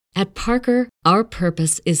At Parker, our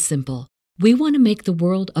purpose is simple. We want to make the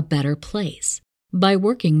world a better place by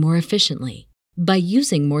working more efficiently, by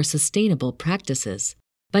using more sustainable practices,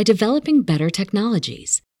 by developing better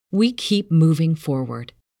technologies. We keep moving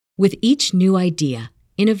forward. With each new idea,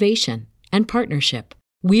 innovation, and partnership,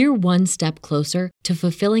 we're one step closer to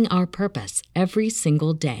fulfilling our purpose every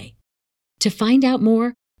single day. To find out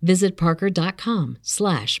more, visit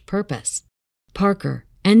parker.com/purpose. Parker,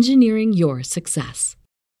 engineering your success.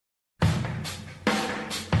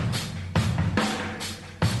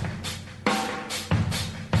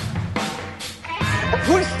 If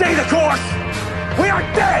we stay the course, we are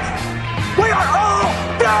dead! We are all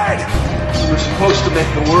dead! We were supposed to make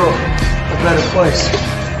the world a better place.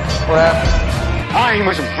 What happened? I'm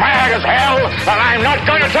as mad as hell, and I'm not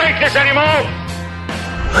gonna take this anymore!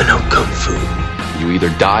 I know Kung Fu. You either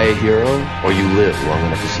die a hero, or you live long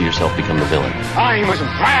enough to see yourself become the villain. I'm as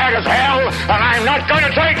mad as hell, and I'm not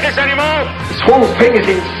gonna take this anymore! This whole thing is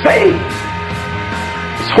insane!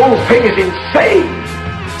 This whole thing is insane!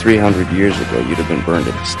 300 years ago, you'd have been burned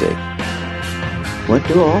at the stake. What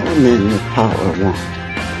do all men with power want?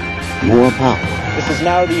 More power. This is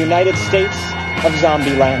now the United States of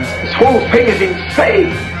Zombieland. This whole thing is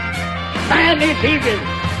insane! Man is evil,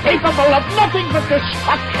 capable of nothing but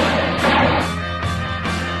destruction!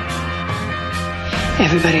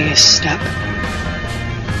 Everybody is stuck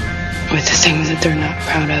with the things that they're not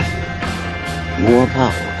proud of. More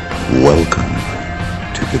power. Welcome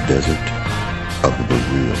to the desert of the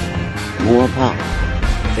real. More power.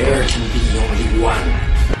 There can be only one.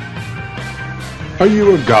 Are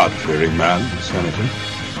you a God-fearing man, Senator?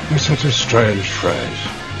 It's such a strange phrase.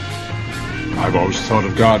 I've always thought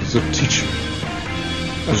of God as a teacher,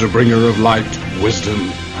 as a bringer of light,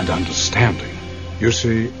 wisdom, and understanding. You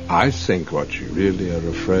see, I think what you really are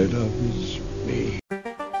afraid of is me.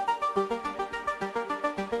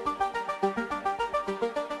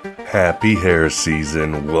 Happy hair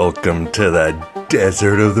season. Welcome to the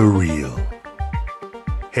desert of the real.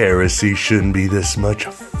 Heresy shouldn't be this much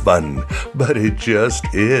fun, but it just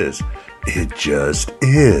is. It just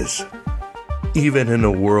is. Even in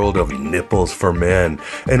a world of nipples for men,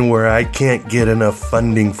 and where I can't get enough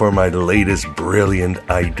funding for my latest brilliant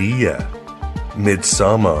idea.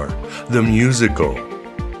 Midsommar, the musical.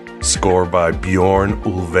 Score by Bjorn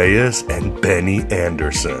Ulvaeus and Benny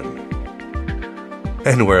Andersson.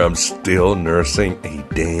 And where I'm still nursing a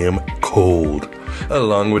damn cold,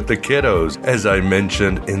 along with the kiddos, as I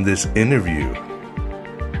mentioned in this interview.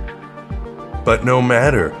 But no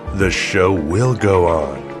matter, the show will go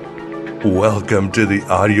on. Welcome to the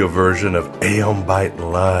audio version of Aeon Byte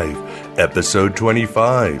Live, episode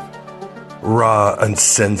 25. Raw,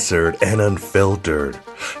 uncensored, and unfiltered.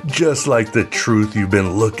 Just like the truth you've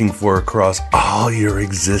been looking for across all your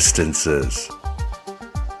existences.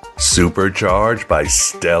 Supercharged by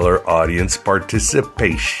stellar audience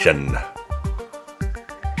participation.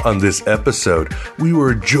 On this episode, we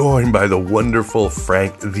were joined by the wonderful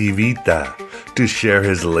Frank De Vita to share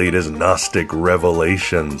his latest Gnostic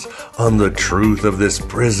revelations on the truth of this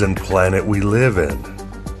prison planet we live in.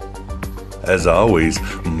 As always,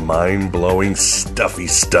 mind-blowing stuffy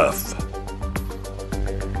stuff.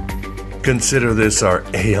 Consider this our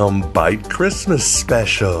Aeon Byte Christmas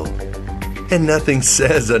special. And nothing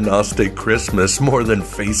says a Gnostic Christmas more than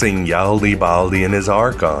facing Yaldi Baldi and his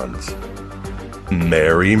Archons.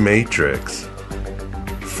 Merry Matrix.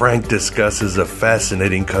 Frank discusses a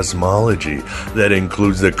fascinating cosmology that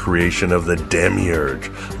includes the creation of the Demiurge,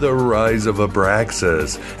 the rise of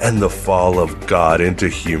Abraxas, and the fall of God into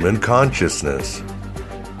human consciousness.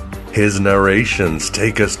 His narrations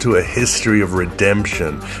take us to a history of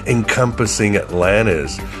redemption encompassing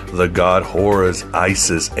Atlantis, the god Horus,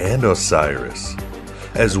 Isis, and Osiris,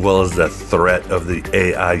 as well as the threat of the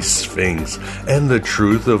AI Sphinx and the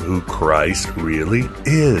truth of who Christ really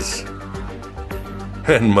is.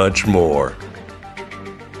 And much more.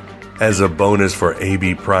 As a bonus for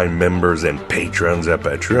AB Prime members and patrons at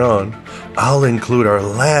Patreon, I'll include our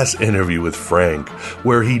last interview with Frank,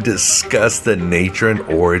 where he discussed the nature and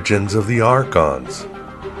origins of the Archons.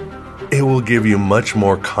 It will give you much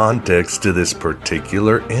more context to this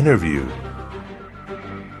particular interview.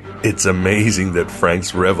 It's amazing that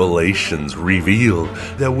Frank's revelations reveal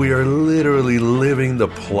that we are literally living the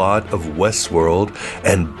plot of Westworld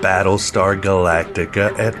and Battlestar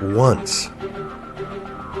Galactica at once.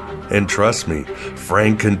 And trust me,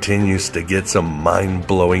 Frank continues to get some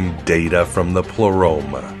mind-blowing data from the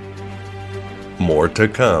Pleroma. More to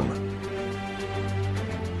come.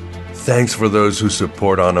 Thanks for those who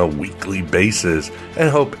support on a weekly basis, and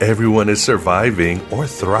hope everyone is surviving or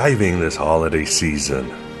thriving this holiday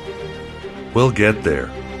season. We'll get there.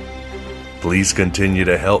 Please continue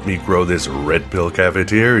to help me grow this Red Pill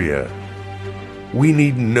Cafeteria. We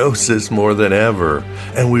need Gnosis more than ever,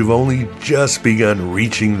 and we've only just begun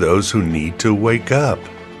reaching those who need to wake up.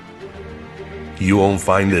 You won't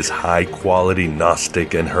find this high-quality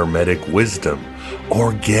Gnostic and Hermetic wisdom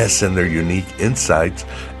or guess in their unique insights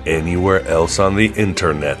anywhere else on the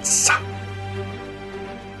internets.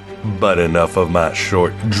 But enough of my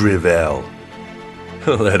short drivel.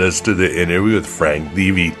 Let us to the interview with Frank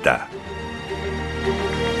DeVita.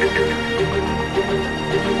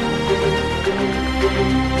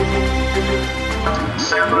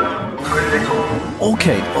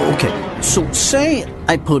 Okay. So say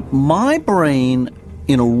I put my brain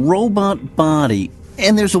in a robot body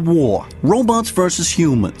and there's a war. Robots versus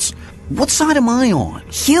humans. What side am I on?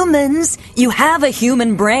 Humans? You have a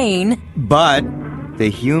human brain. But the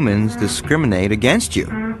humans discriminate against you.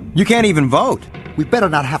 You can't even vote. We better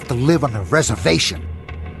not have to live on a reservation.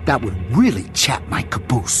 That would really chap my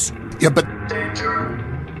caboose. Yeah, but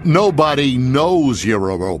nobody knows you're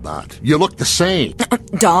a robot. You look the same.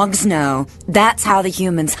 Dogs know. That's how the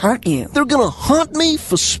humans hunt you. They're gonna hunt me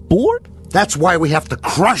for sport? That's why we have to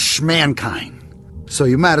crush mankind. So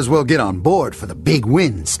you might as well get on board for the big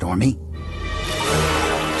win, Stormy.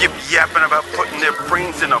 Yapping about putting their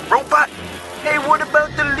brains in a robot? Hey, what about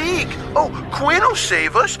the League? Oh, Quinn will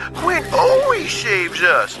save us. Quinn always saves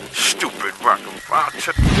us. Stupid rock'em.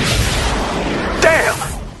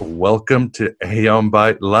 Damn! Welcome to Aeon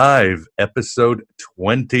Byte Live, episode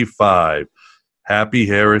 25. Happy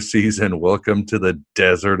heresies and welcome to the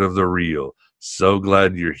desert of the real. So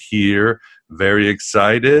glad you're here. Very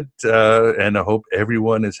excited, and I hope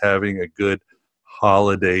everyone is having a good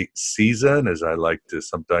holiday season. As I like to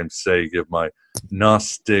sometimes say, give my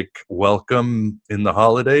Gnostic welcome in the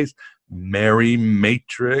holidays. Merry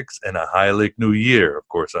Matrix and a Heilig New Year. Of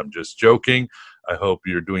course, I'm just joking. I hope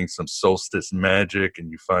you're doing some solstice magic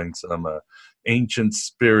and you find some ancient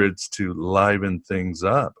spirits to liven things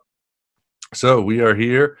up. So we are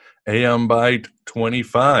here, Aeon Byte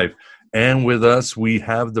 25. And with us, we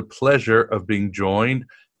have the pleasure of being joined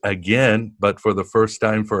again, but for the first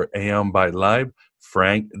time for Aeon Byte Live,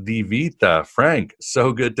 Frank DeVita. Frank,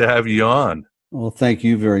 so good to have you on. Well, thank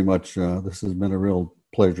you very much. This has been a real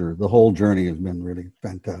pleasure. The whole journey has been really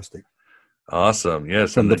fantastic. Awesome.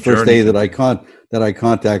 Yes. From the first day that I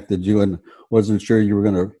contacted you and wasn't sure you were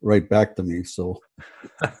going to write back to me. So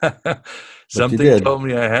something told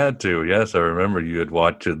me I had to. Yes, I remember you had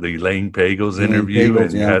watched the Elaine Pagels interview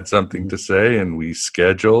and you had something to say, and we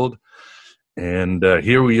scheduled. And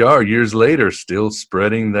here we are, years later, still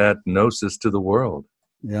spreading that gnosis to the world.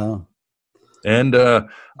 Yeah. And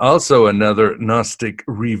also another Gnostic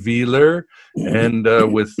revealer, and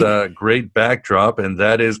with a great backdrop, and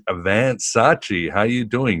that is Vance Sachi. How you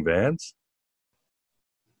doing, Vance?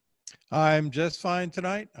 I'm just fine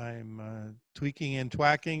tonight. I'm tweaking and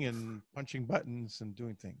twacking and punching buttons and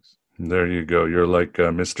doing things. There you go. You're like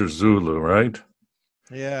Mr. Zulu, right?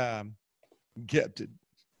 Yeah, gifted.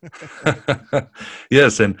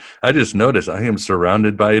 Yes, and I just noticed I am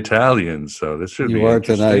surrounded by Italians, so this should be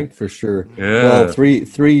interesting. You are tonight for sure. Yeah, well,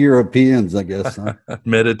 three Europeans, I guess. Huh?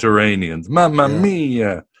 Mediterraneans. Mamma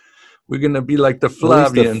mia, we're gonna be like the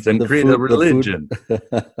Flavians and create a religion.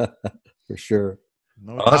 For sure.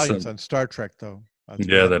 No Italians on Star Trek, though.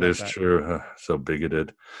 Yeah, that is true. So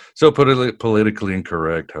bigoted, so politically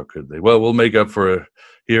incorrect. How could they? Well, we'll make up for it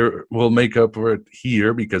here. We'll make up for it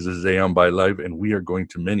here because this is Aeon Byte Live, and we are going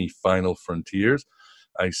to many final frontiers.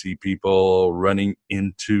 I see people running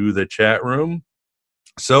into the chat room,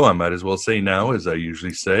 so I might as well say now, as I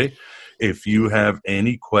usually say, if you have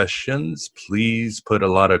any questions, please put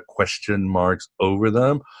a lot of question marks over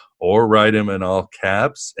them or write them in all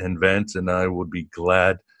caps, and Vance and I would be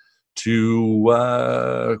glad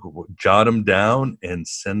to jot them down and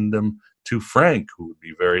send them to Frank, who would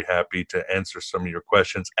be very happy to answer some of your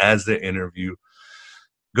questions as the interview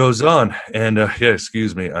goes on. And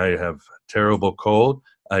excuse me, I have terrible cold.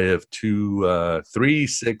 I have three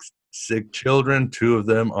sick children. Two of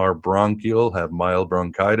them are bronchial, have mild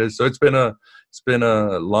bronchitis. So it's been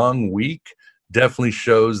a long week. Definitely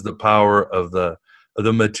shows the power of the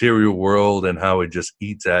material world and how it just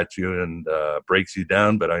eats at you and breaks you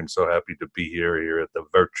down. But I'm so happy to be here at the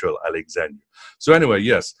virtual Alexandria. So anyway,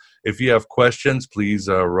 yes, if you have questions, please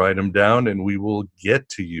write them down and we will get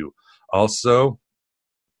to you. Also,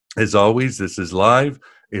 as always, this is live.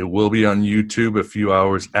 It will be on YouTube a few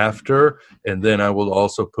hours after. And then I will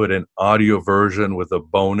also put an audio version with a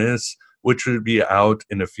bonus, which will be out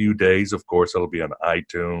in a few days. Of course, it'll be on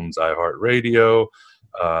iTunes, iHeartRadio,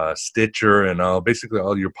 Stitcher, and basically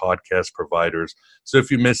all your podcast providers. So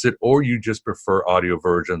if you miss it, or you just prefer audio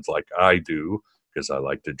versions like I do, because I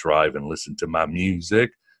like to drive and listen to my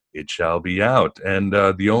music, it shall be out. And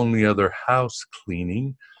the only other house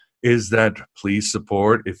cleaning is that please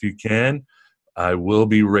support if you can. I will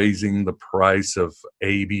be raising the price of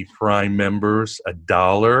AB Prime members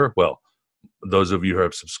 $1. Well, those of you who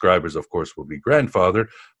have subscribers, of course, will be grandfathered,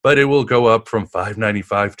 but it will go up from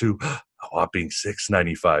 $5.95 to a whopping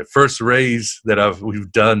 $6.95. First raise that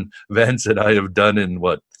we've done, Vance and I have done in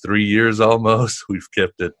 3 years almost. We've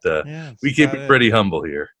kept it. We keep it pretty humble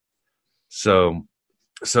here. So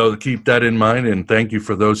keep that in mind, and thank you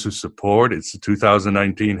for those who support.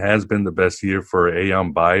 2019 has been the best year for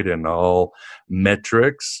Aeon Byte and all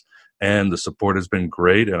metrics, and the support has been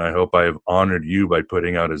great, and I hope I have honored you by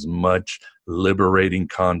putting out as much liberating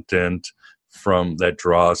content that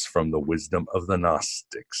draws from the wisdom of the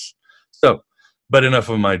Gnostics. So, but enough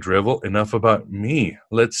of my drivel, enough about me.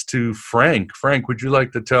 Let's to Frank. Frank, would you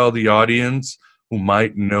like to tell the audience who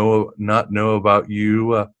might not know about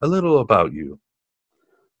you a little about you?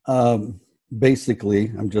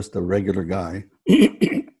 Basically, I'm just a regular guy.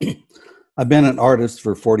 I've been an artist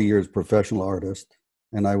for 40 years, professional artist,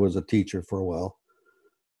 and I was a teacher for a while.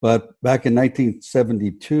 But back in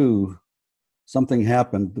 1972, something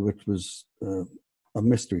happened which was a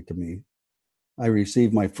mystery to me. I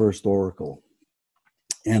received my first oracle,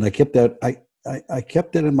 and I kept that. I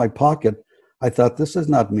kept it in my pocket. I thought, this is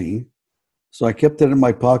not me, so I kept it in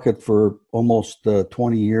my pocket for almost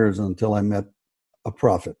 20 years until I met a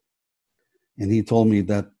prophet, and he told me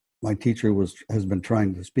that my teacher has been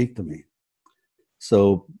trying to speak to me.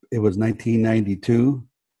 So it was 1992,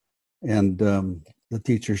 and the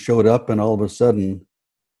teacher showed up, and all of a sudden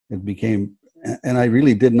it became, and I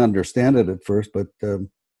really didn't understand it at first, but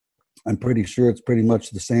I'm pretty sure it's pretty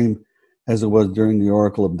much the same as it was during the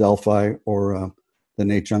Oracle of Delphi or the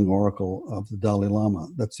Nechung Oracle of the Dalai Lama.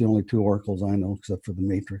 That's the only two oracles I know, except for the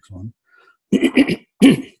Matrix one.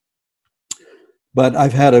 But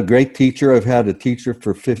I've had a great teacher. I've had a teacher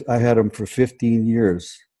I had him for 15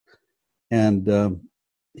 years. And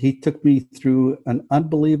he took me through an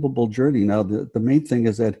unbelievable journey. Now, the main thing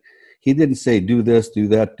is that he didn't say, do this, do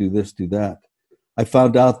that, do this, do that. I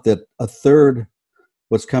found out that a third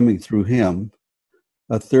was coming through him,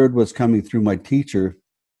 a third was coming through my teacher,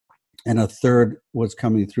 and a third was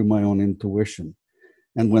coming through my own intuition.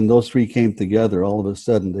 And when those three came together, all of a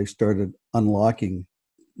sudden they started unlocking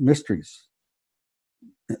mysteries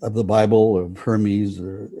of the Bible, of Hermes,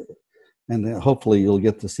 and hopefully you'll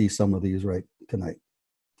get to see some of these right tonight.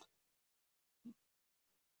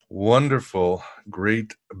 Wonderful,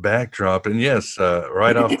 great backdrop. And yes,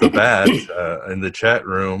 right off the bat, in the chat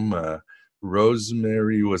room,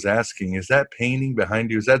 Rosemary was asking, is that painting behind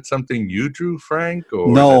you, is that something you drew, Frank, or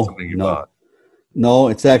is that something you bought? No,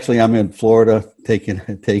 it's actually, I'm in Florida taking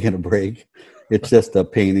a break. It's just a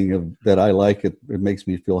painting that I like. It makes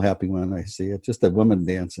me feel happy when I see it. Just a woman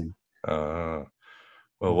dancing. Well,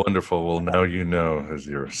 wonderful. Well, now you know, as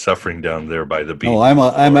you're suffering down there by the beach. Oh,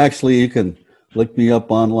 I'm actually, you can look me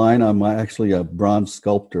up online. I'm actually a bronze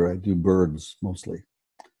sculptor. I do birds mostly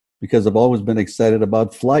because I've always been excited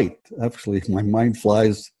about flight. Actually, my mind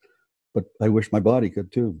flies, but I wish my body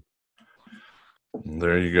could too.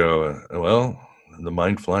 There you go. Well, the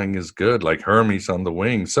mind flying is good, like Hermes on the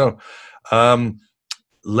wing. So,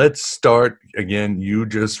 let's start again. You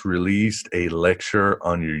just released a lecture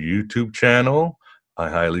on your YouTube channel. I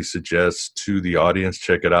highly suggest to the audience,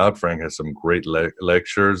 check it out. Frank has some great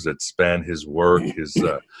lectures that span his work, his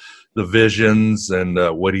the visions, and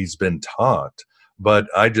what he's been taught. But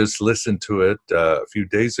I just listened to it a few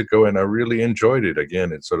days ago, and I really enjoyed it.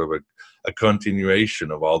 Again, it's sort of a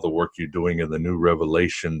continuation of all the work you're doing and the new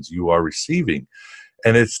revelations you are receiving.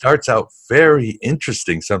 And it starts out very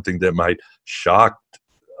interesting, something that might shock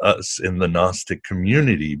us in the Gnostic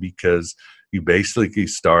community, because you basically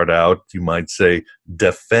start out, you might say,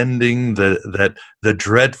 defending the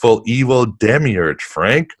dreadful evil demiurge.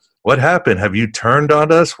 Frank, what happened? Have you turned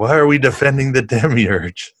on us? Why are we defending the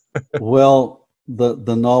demiurge? Well,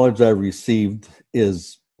 the knowledge I received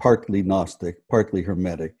is partly Gnostic, partly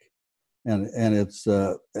Hermetic, and it's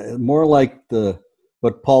more like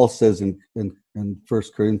what Paul says in 1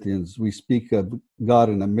 Corinthians. We speak of God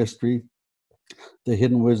in a mystery, the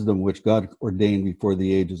hidden wisdom which God ordained before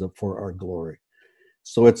the ages for our glory.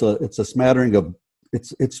 So it's a smattering of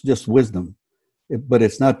it's just wisdom, but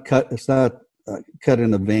it's not cut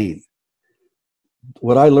in a vein.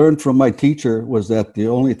 What I learned from my teacher was that the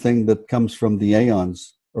only thing that comes from the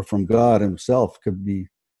aeons or from God Himself could be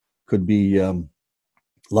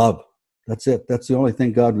love. That's it. That's the only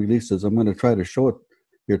thing God releases. I'm going to try to show it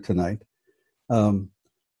here tonight.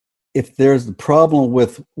 If there's a problem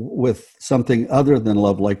with something other than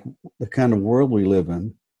love, like the kind of world we live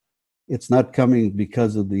in, it's not coming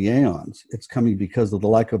because of the aeons. It's coming because of the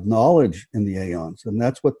lack of knowledge in the aeons. And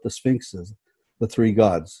that's what the Sphinx is, the three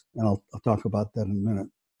gods. And I'll talk about that in a minute.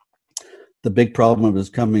 The big problem is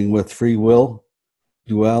coming with free will,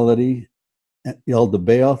 duality,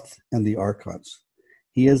 Yaldabaoth, and the archons.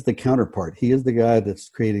 He is the counterpart. He is the guy that's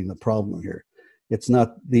creating the problem here. It's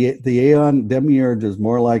not the aeon demiurge is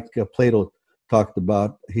more like Plato talked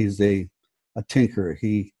about. He's a tinker.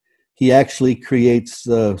 He actually creates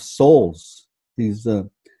souls. He's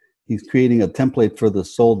creating a template for the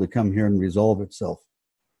soul to come here and resolve itself.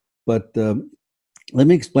 But let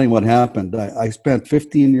me explain what happened. I spent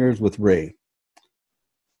 15 years with Ray,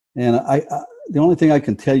 and the only thing I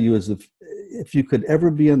can tell you is if you could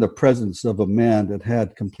ever be in the presence of a man that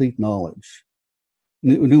had complete knowledge,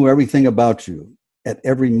 knew everything about you at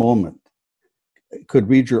every moment, could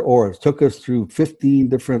read your auras, took us through 15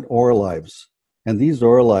 different aura lives. And these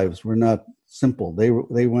aura lives were not simple.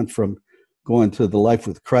 They went from going to the life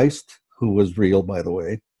with Christ, who was real, by the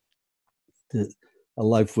way, to a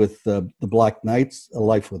life with the Black Knights, a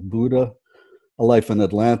life with Buddha, a life in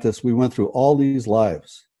Atlantis. We went through all these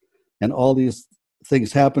lives, and all these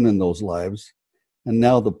things happen in those lives. And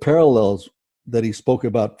now the parallels that he spoke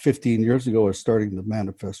about 15 years ago are starting to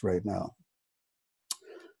manifest right now.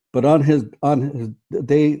 But on his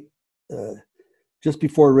day, just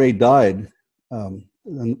before Ray died,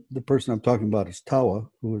 and the person I'm talking about is Tawa,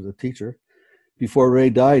 who was a teacher. Before Ray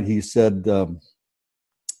died, he said,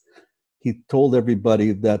 he told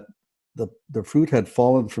everybody that the fruit had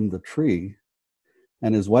fallen from the tree,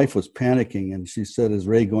 and his wife was panicking, and she said, "Is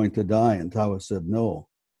Ray going to die?" And Tawa said, "No,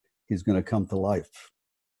 he's going to come to life."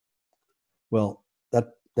 Well,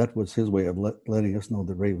 that was his way of letting us know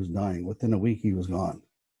that Ray was dying. Within a week, he was gone.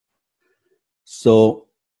 So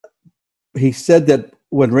he said that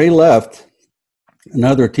when Ray left,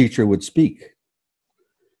 another teacher would speak.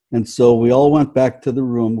 And so we all went back to the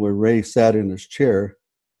room where Ray sat in his chair,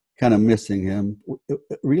 kind of missing him.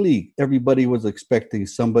 Really, everybody was expecting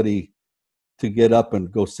somebody to get up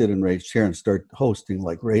and go sit in Ray's chair and start hosting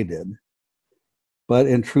like Ray did. But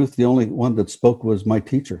in truth, the only one that spoke was my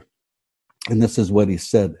teacher. And this is what he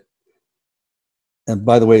said. And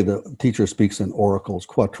by the way, the teacher speaks in oracles,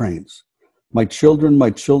 quatrains. My children,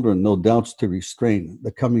 no doubts to restrain,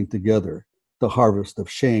 the coming together, the harvest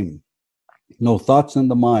of shame. No thoughts in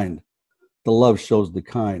the mind, the love shows the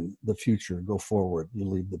kind, the future, go forward, you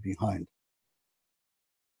leave the behind.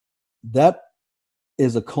 That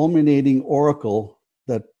is a culminating oracle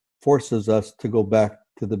that forces us to go back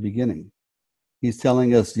to the beginning. He's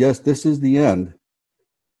telling us, yes, this is the end,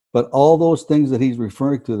 but all those things that he's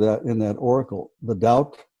referring to that in that oracle, the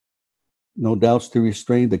doubt, no doubts to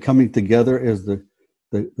restrain, the coming together is the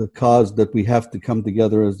cause that we have to come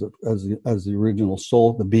together as the original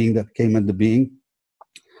soul, the being that came into being.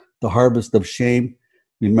 The harvest of shame.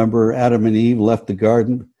 Remember, Adam and Eve left the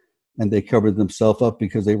garden and they covered themselves up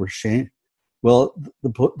because they were shamed. Well,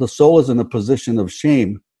 the soul is in a position of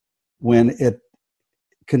shame when it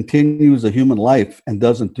continues a human life and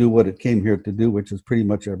doesn't do what it came here to do, which is pretty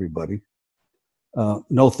much everybody.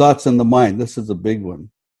 No thoughts in the mind. This is a big one.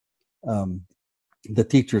 The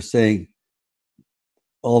teacher saying,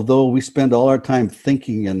 although we spend all our time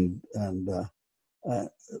thinking and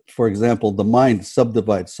for example, the mind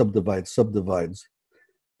subdivides.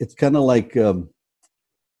 It's kind of like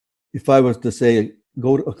if I was to say,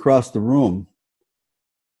 go across the room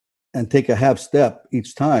and take a half step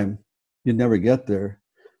each time, you'd never get there.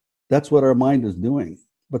 That's what our mind is doing.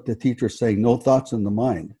 But the teacher's saying, no thoughts in the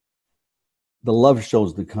mind. The love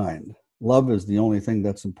shows the kind. Love is the only thing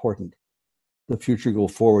that's important. The future go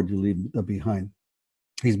forward, you leave behind.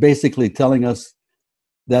 He's basically telling us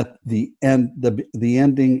that the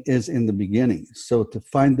ending is in the beginning. So to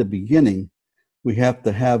find the beginning, we have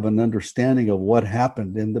to have an understanding of what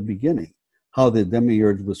happened in the beginning, how the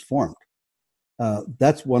demiurge was formed.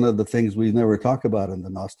 That's one of the things we never talk about in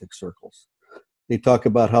the Gnostic circles. They talk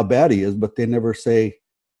about how bad he is, but they never say,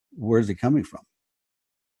 where's he coming from?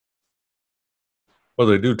 Well,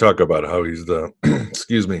 they do talk about how he's the,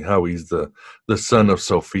 how he's the son of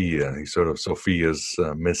Sophia. He's sort of Sophia's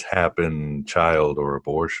mishappen child or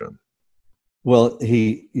abortion. Well,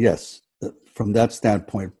 yes, from that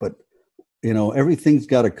standpoint, but everything's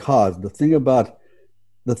got a cause. The thing about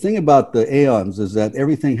the aeons is that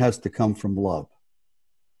everything has to come from love.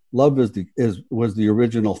 Love was the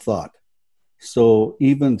original thought. So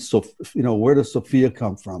even where does Sophia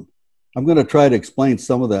come from? I'm going to try to explain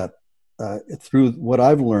some of that. Through what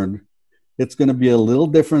I've learned. It's going to be a little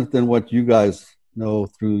different than what you guys know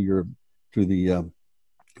through the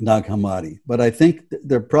Nag Hammadi. But I think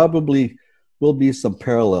there probably will be some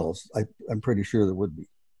parallels. I'm pretty sure there would be.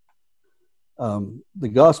 The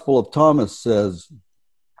Gospel of Thomas says,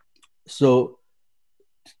 so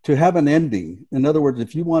to have an ending, in other words,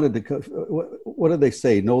 if you wanted to, what do they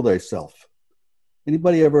say? Know thyself.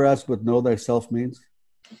 Anybody ever ask what know thyself means?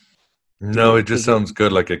 No, it just sounds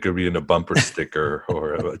good, like it could be in a bumper sticker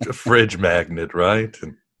or a fridge magnet, right?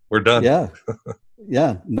 And we're done. Yeah,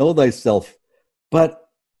 yeah, know thyself. But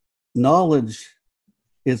knowledge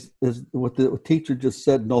is what the teacher just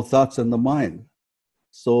said, no thoughts in the mind.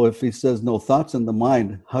 So if he says no thoughts in the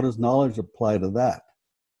mind, how does knowledge apply to that?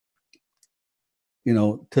 You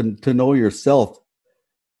know, to know yourself.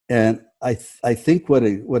 And I think what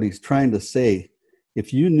he's trying to say,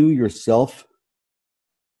 if you knew yourself,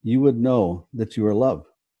 you would know that you are love.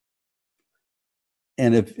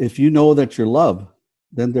 And if you know that you're love,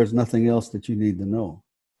 then there's nothing else that you need to know.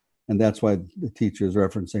 And that's why the teacher is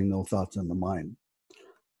referencing no thoughts in the mind.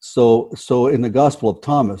 So in the Gospel of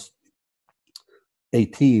Thomas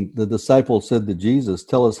 18, the disciple said to Jesus,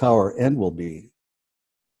 tell us how our end will be.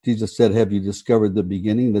 Jesus said, have you discovered the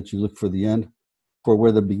beginning that you look for the end? For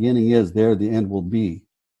where the beginning is, there the end will be.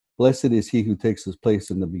 Blessed is he who takes his place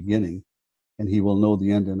in the beginning, and he will know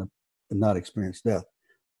the end and not experience death.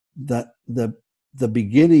 The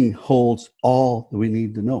beginning holds all that we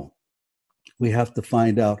need to know. We have to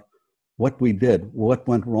find out what we did, what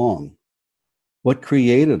went wrong, what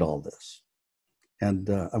created all this. And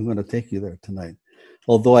I'm going to take you there tonight.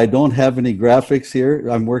 Although I don't have any graphics here,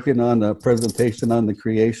 I'm working on a presentation on the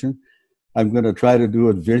creation. I'm going to try to do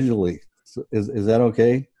it visually. So is that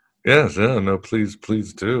okay? Yes, yeah, no, please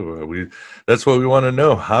do. That's what we want to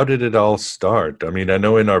know. How did it all start? I mean, I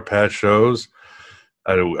know in our past shows,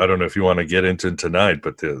 I don't know if you want to get into tonight,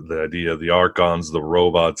 but the idea of the Archons, the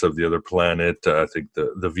robots of the other planet, I think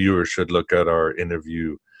the viewers should look at our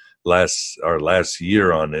interview our last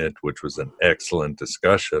year on it, which was an excellent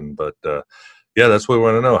discussion. But yeah, that's what we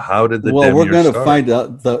want to know. How did the Well, we're going to start? find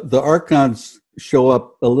out. The Archons show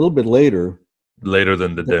up a little bit later. Later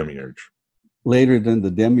than the Demiurge. Later than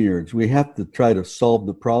the Demiurge. We have to try to solve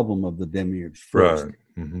the problem of the Demiurge first. Right.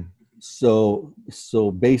 Mm-hmm.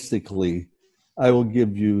 So basically, I will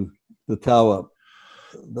give you the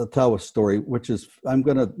Tawa story, which is, I'm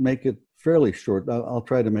going to make it fairly short. I'll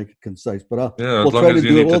try to make it concise, but we'll try to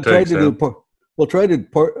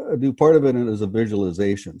do part of it as a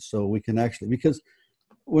visualization, so we can actually, because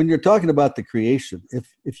when you're talking about the creation,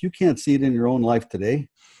 if you can't see it in your own life today,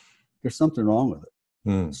 there's something wrong with it.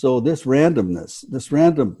 So this randomness, this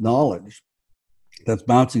random knowledge that's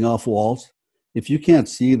bouncing off walls, if you can't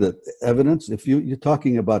see the evidence, if you're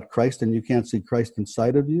talking about Christ and you can't see Christ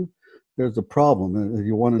inside of you, there's a problem. And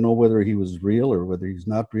you want to know whether he was real or whether he's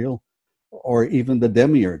not real, or even the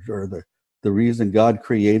Demiurge, or the reason God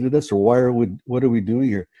created us, or what are we doing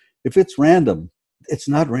here? If it's random, it's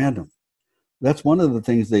not random. That's one of the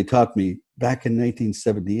things they taught me back in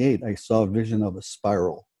 1978. I saw a vision of a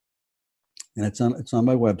spiral, and it's on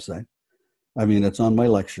my website. I mean, it's on my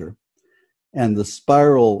lecture, and the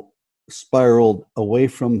spiral spiraled away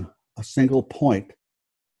from a single point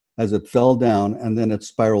as it fell down, and then it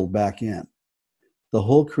spiraled back in. The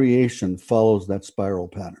whole creation follows that spiral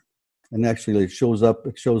pattern. And actually it shows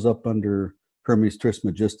up under Hermes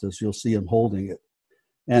Trismegistus. You'll see him holding it.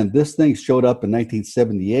 And this thing showed up in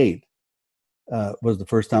 1978, was the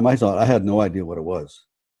first time I saw it. I had no idea what it was.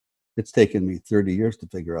 It's taken me 30 years to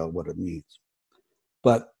figure out what it means.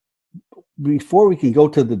 But before we can go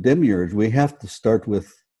to the Demiurge, we have to start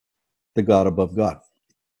with the God above God,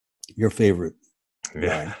 your favorite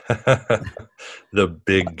guy. The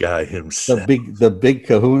big guy himself. The big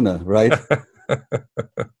kahuna, right?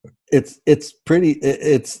 It's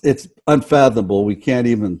unfathomable. We can't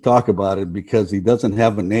even talk about it because he doesn't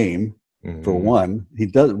have a name. For one, he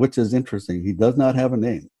does, which is interesting. He does not have a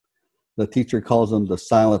name. The teacher calls him the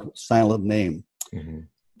silent name.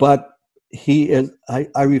 But he is.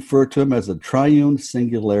 I refer to him as a triune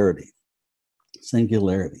singularity.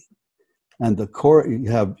 And the core,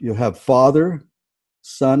 you have Father,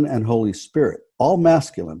 Son, and Holy Spirit, all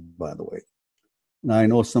masculine, by the way. Now, I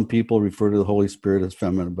know some people refer to the Holy Spirit as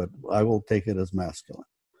feminine, but I will take it as masculine.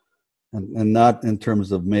 And not in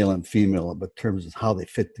terms of male and female, but in terms of how they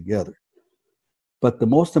fit together. But the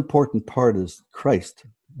most important part is Christ,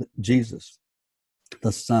 Jesus,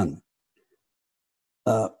 the Son.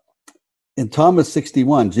 In Thomas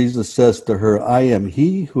 61, Jesus says to her, I am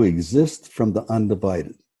he who exists from the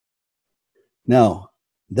undivided. Now,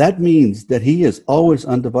 that means that he is always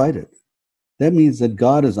undivided. That means that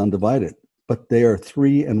God is undivided, but they are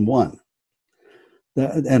three in one.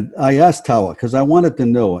 And I asked Tawa, because I wanted to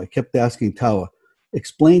know, I kept asking Tawa,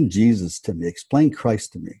 explain Jesus to me, explain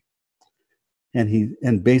Christ to me.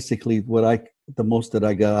 And basically the most that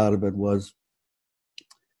I got out of it was,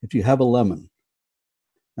 if you have a lemon,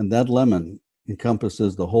 and that lemon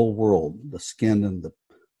encompasses the whole world, the skin and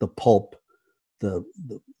the pulp, the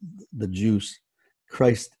juice,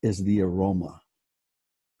 Christ is the aroma.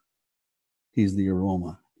 He's the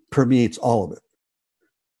aroma, permeates all of it.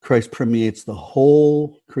 Christ permeates the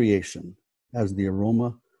whole creation as the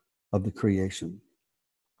aroma of the creation.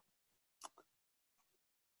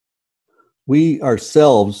 We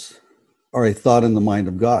ourselves are a thought in the mind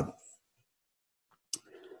of God.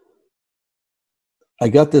 I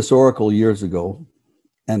got this oracle years ago,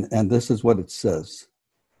 and this is what it says.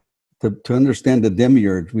 To understand the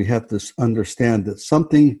demiurge, we have to understand that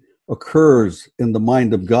something occurs in the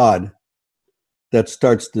mind of God that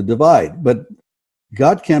starts to divide. But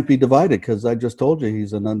God can't be divided, because I just told you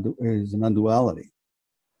he's an unduality.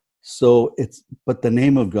 So but the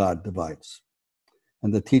name of God divides.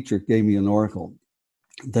 And the teacher gave me an oracle.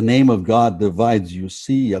 The name of God divides, you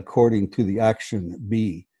see, according to the action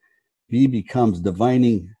be. Be becomes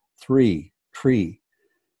divining tree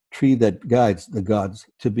that guides the gods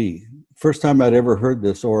to be. First time I'd ever heard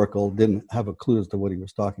this oracle, didn't have a clue as to what he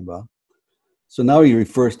was talking about. So now he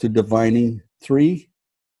refers to divining three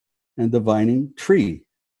and divining tree.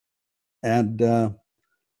 And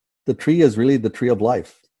the tree is really the tree of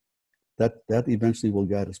life. That eventually will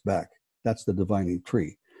guide us back. That's the divining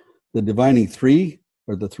tree. The divining three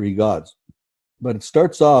are the three gods. But it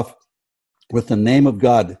starts off with the name of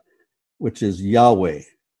God, which is Yahweh.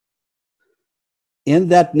 In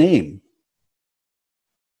that name,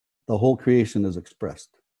 the whole creation is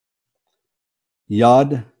expressed.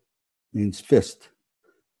 Yod means fist.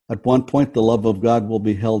 At one point, the love of God will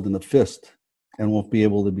be held in a fist and won't be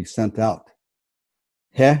able to be sent out.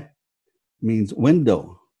 Heh means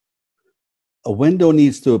window. A window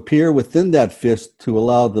needs to appear within that fist to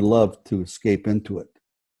allow the love to escape into it.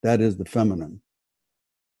 That is the feminine.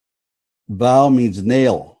 Vow means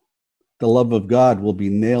nail. The love of God will be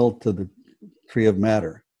nailed to the tree of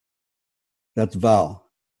matter. That's vow.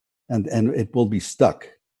 And it will be stuck.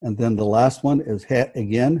 And then the last one is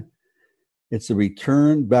again, it's a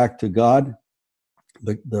return back to God,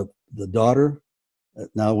 the daughter.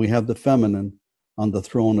 Now we have the feminine on the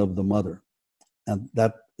throne of the mother. And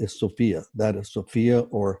that is Sophia. That is Sophia,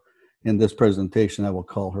 or in this presentation, I will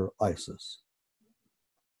call her Isis.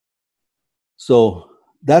 So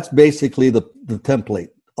that's basically the template.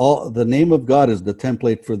 The name of God is the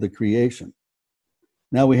template for the creation.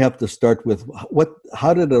 Now we have to start with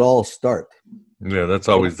how did it all start? Yeah, that's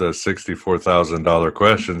always the $64,000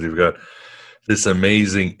 questions. You've got this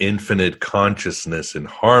amazing infinite consciousness and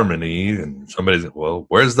harmony, and somebody's, well,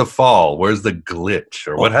 where's the fall? Where's the glitch?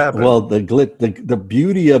 Or what happened? Well, the glitch, the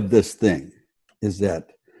beauty of this thing is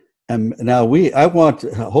that, and now I want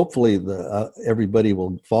to, hopefully everybody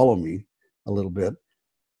will follow me a little bit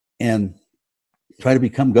and try to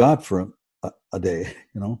become God for a day,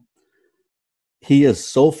 He is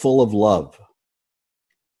so full of love,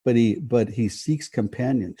 but he seeks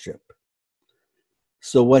companionship.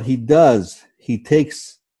 So what he does, he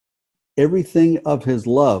takes everything of his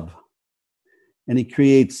love and he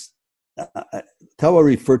creates, Tawa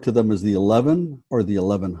referred to them as the 11 or the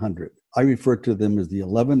 1100. I refer to them as the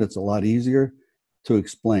 11. It's a lot easier to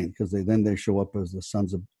explain because they show up as the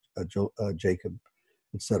sons of Jacob,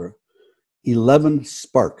 etc. 11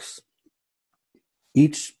 sparks.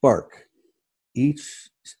 Each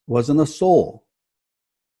wasn't a soul.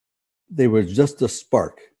 They were just a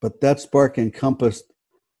spark, but that spark encompassed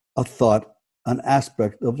a thought, an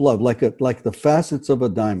aspect of love, like the facets of a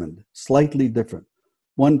diamond, slightly different.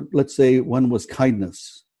 Let's say one was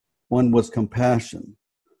kindness, one was compassion,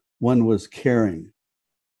 one was caring.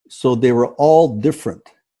 So they were all different,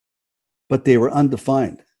 but they were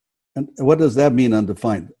undefined. And what does that mean,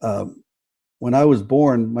 undefined? When I was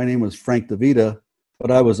born, my name was Frank DeVita,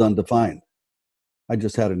 but I was undefined. I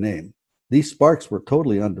just had a name. These sparks were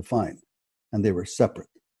totally undefined, and they were separate.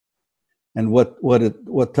 And what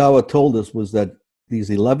Tawa told us was that these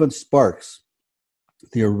 11 sparks,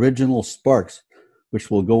 the original sparks, which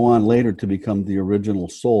will go on later to become the original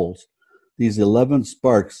souls, these 11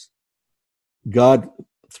 sparks, God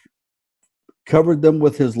covered them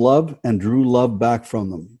with his love and drew love back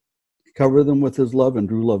from them. Covered them with his love and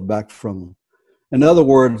drew love back from them. In other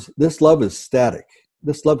words, this love is static.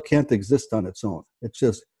 This love can't exist on its own. It's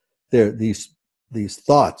just there. These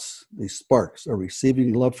thoughts, these sparks, are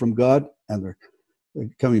receiving love from God, and they're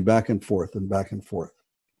coming back and forth and back and forth.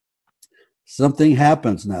 Something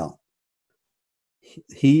happens now.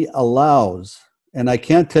 He allows And I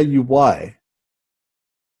can't tell you why.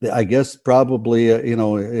 I guess probably,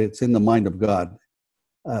 it's in the mind of God.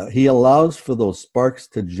 He allows for those sparks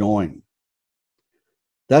to join.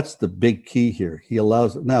 That's the big key here. He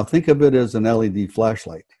allows. Now, think of it as an LED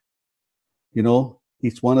flashlight.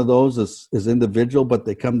 Each one of those is individual, but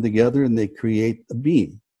they come together and they create a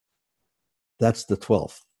beam. That's the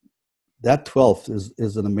 12th. That 12th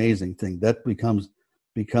is an amazing thing. That becomes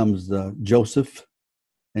Joseph,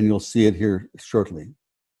 and you'll see it here shortly.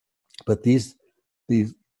 But these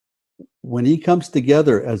when he comes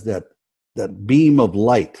together as that beam of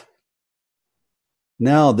light,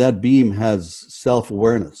 now that beam has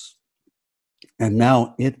self-awareness, and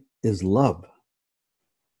now it is love.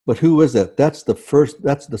 But who is it? That's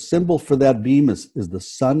the symbol for that beam is the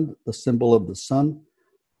sun, the symbol of the sun.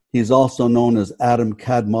 He's also known as Adam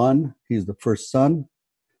Kadmon. He's the first son,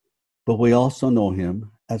 but we also know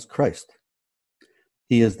him as Christ.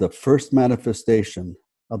 He is the first manifestation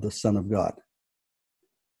of the Son of God.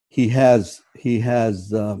 He has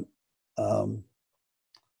all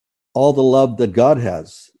the love that God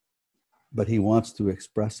has, but he wants to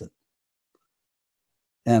express it.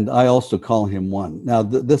 And I also call him one. Now,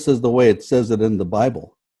 this is the way it says it in the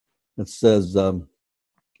Bible. It says,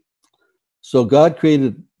 so God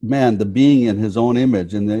created man, the being in his own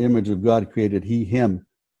image. In the image of God created he him.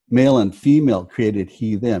 Male and female created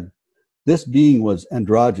he them. This being was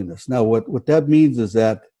androgynous. Now, what that means is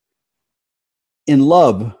that in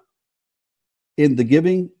love, in the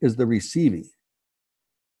giving is the receiving.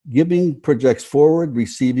 Giving projects forward,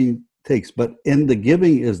 receiving takes. But in the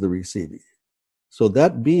giving is the receiving. So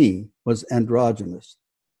that being was androgynous.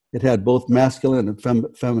 It had both masculine and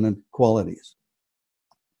feminine qualities.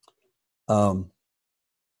 Now,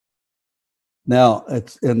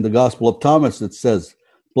 it's in the Gospel of Thomas, it says,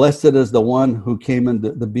 blessed is the one who came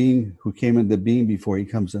into the being, before he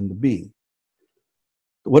comes into being.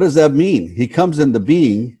 What does that mean? He comes into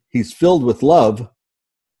being, he's filled with love.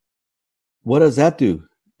 What does that do?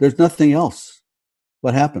 There's nothing else.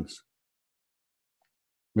 What happens?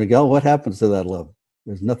 Miguel, what happens to that love?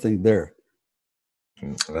 There's nothing there.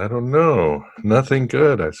 I don't know. Nothing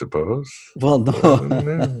good, I suppose. Well,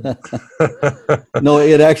 no. No,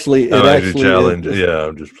 it actually challenge. Yeah,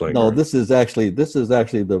 I'm just playing. No, around. this is actually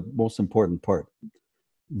the most important part.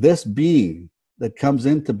 This being that comes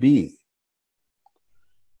into being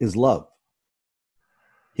is love.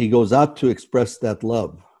 He goes out to express that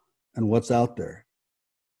love. And what's out there?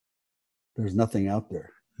 There's nothing out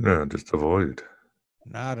there. No, just a void.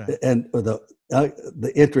 Nada. And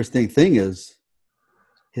the interesting thing is,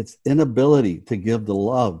 its inability to give the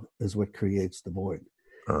love is what creates the void.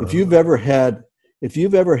 If you've ever had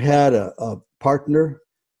a partner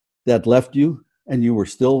that left you and you were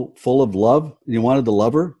still full of love and you wanted to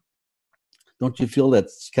love her, don't you feel that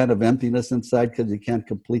kind of emptiness inside because you can't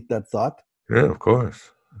complete that thought? Yeah, of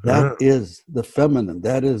course. That is the feminine.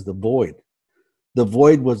 That is the void. The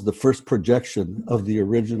void was the first projection of the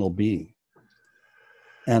original being.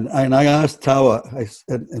 And I asked Tawa,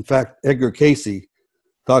 in fact, Edgar Casey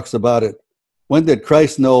talks about it. When did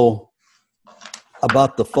Christ know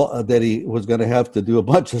about the fall, that he was going to have to do a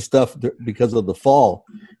bunch of stuff because of the fall?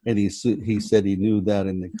 And he said he knew that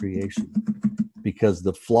in the creation, because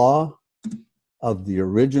the flaw of the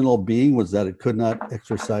original being was that it could not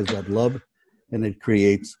exercise that love, and it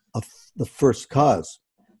creates the first cause.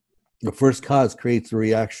 The first cause creates a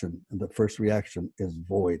reaction, and the first reaction is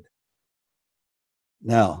void.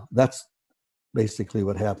 Now, that's basically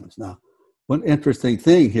what happens. Now, one interesting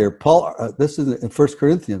thing here, Paul, this is in 1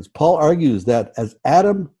 Corinthians, Paul argues that as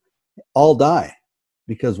Adam, all die.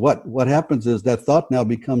 Because what happens is that thought now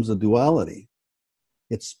becomes a duality.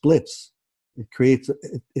 It splits. It creates,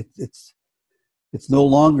 it's no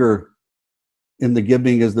longer in the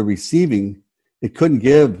giving as the receiving. It couldn't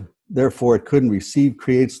give, therefore it couldn't receive,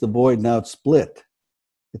 creates the void. Now it's split.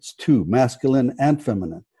 It's two, masculine and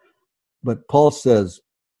feminine. But Paul says,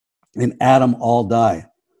 in Adam all die.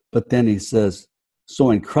 But then he says,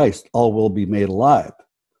 so in Christ all will be made alive.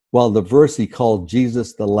 While the verse he called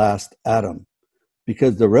Jesus the last Adam.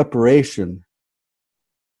 Because the reparation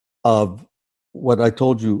of what I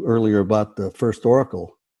told you earlier about the first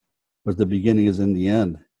oracle, was the beginning is in the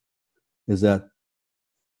end, is that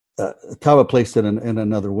Tawa placed it in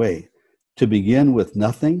another way. To begin with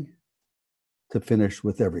nothing, to finish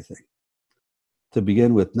with everything. To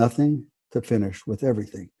begin with nothing, to finish with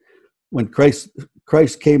everything. When Christ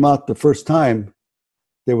came out the first time,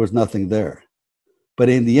 there was nothing there. But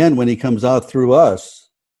in the end, when he comes out through us,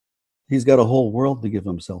 he's got a whole world to give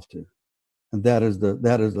himself to. And that is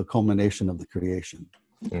the culmination of the creation.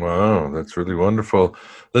 Wow, that's really wonderful.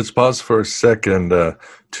 Let's pause for a second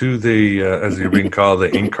to the, as you've been called,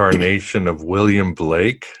 the incarnation of William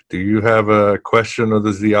Blake. Do you have a question, or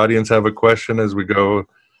does the audience have a question as we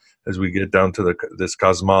get down to this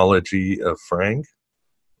cosmology of Frank?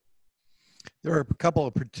 There are a couple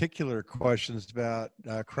of particular questions about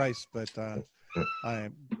Christ, but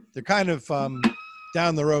they're kind of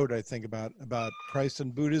down the road, I think, about Christ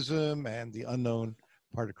and Buddhism and the unknown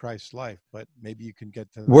part of Christ's life. But maybe you can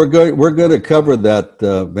get to that. We're going to cover that,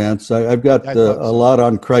 Vance. I've got a lot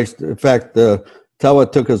on Christ. In fact,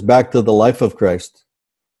 Tawa took us back to the life of Christ,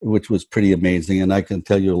 which was pretty amazing, and I can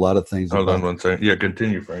tell you a lot of things. Hold on one second. Yeah,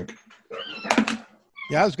 continue, Frank.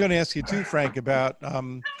 Yeah, I was going to ask you too, Frank, about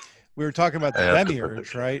we were talking about the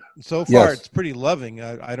demiurge, right? So far, It's pretty loving.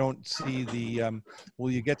 I don't see the.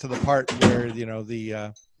 Will you get to the part where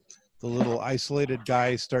the little isolated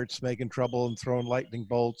guy starts making trouble and throwing lightning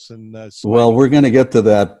bolts and? Well, we're going to get to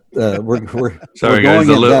that. Sorry, guys.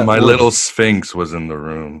 My little Sphinx was in the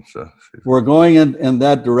room, so we're going in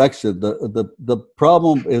that direction. The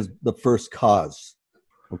problem is the first cause.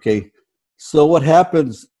 Okay, so what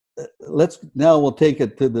happens? We'll take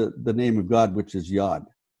it to the name of God, which is Yod.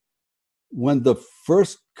 When the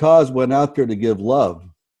first cause went out there to give love,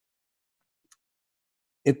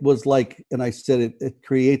 it was like, and I said it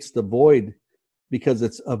creates the void because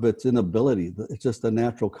it's of its inability. It's just a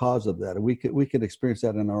natural cause of that. And we could experience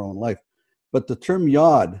that in our own life. But the term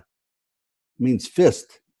Yod means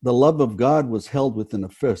fist. The love of God was held within a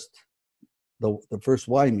fist. The first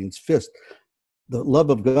Y means fist. The love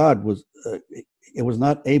of God was it was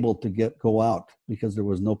not able to go out because there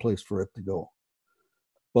was no place for it to go.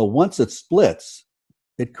 But once it splits,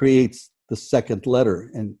 it creates the second letter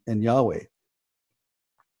in Yahweh.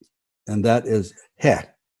 And that is He.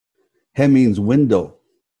 He means window.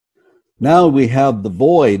 Now we have the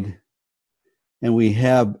void, and we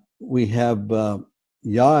have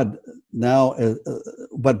Yod now.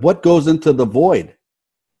 But what goes into the void?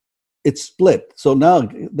 It's split. So now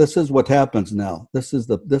this is what happens now. This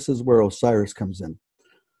is where Osiris comes in.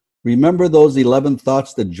 Remember those 11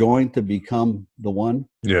 thoughts that join to become the one?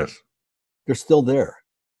 Yes. They're still there.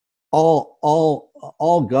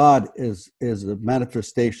 All God is a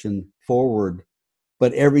manifestation forward,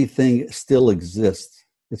 but everything still exists.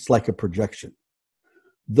 It's like a projection.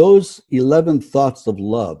 Those 11 thoughts of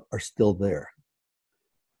love are still there.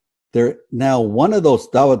 Now, one of those,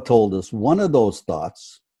 Dawud told us, one of those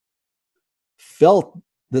thoughts felt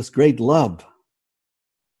this great love,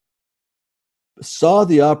 saw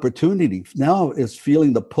the opportunity, now is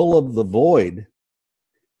feeling the pull of the void,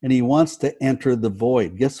 and he wants to enter the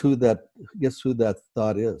void. Guess who that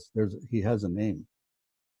thought is? He has a name.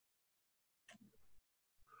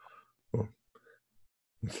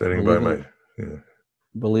 I'm sitting by my. Yeah.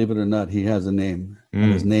 Believe it or not, he has a name.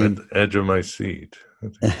 His name at the edge of my seat.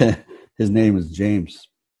 His name is James.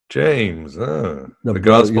 James, the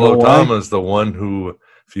Gospel of Thomas, the one who,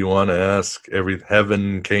 if you want to ask, every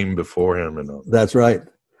heaven came before him, and all. That's right.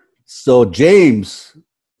 So James,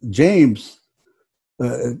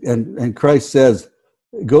 and Christ says,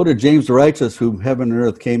 "Go to James the righteous, whom heaven and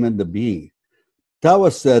earth came into being."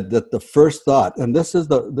 Tawa said that the first thought, and this is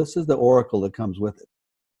the oracle that comes with it.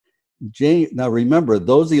 Now remember,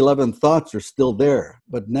 those 11 thoughts are still there,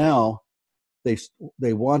 but now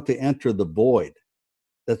they want to enter the void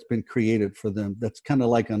that's been created for them. That's kind of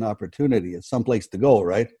like an opportunity. It's someplace to go,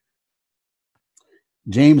 right?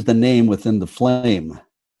 James, the name within the flame,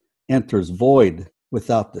 enters void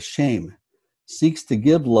without the shame, seeks to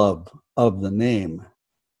give love of the name,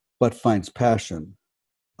 but finds passion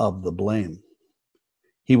of the blame.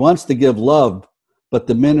 He wants to give love, but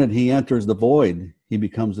the minute he enters the void, he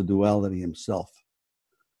becomes a duality himself.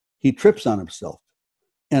 He trips on himself.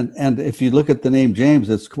 And if you look at the name James,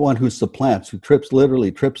 it's one who supplants, who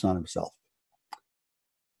literally trips on himself.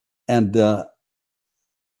 And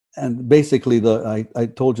basically, I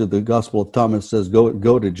told you the Gospel of Thomas says,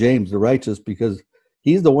 go to James the righteous, because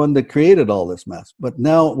he's the one that created all this mess. But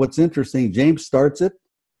now what's interesting, James starts it,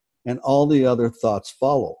 and all the other thoughts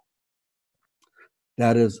follow.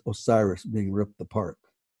 That is Osiris being ripped apart.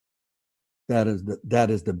 That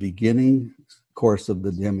is the beginning course of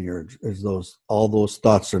the demiurge. All those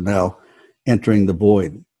thoughts are now entering the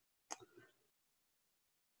void.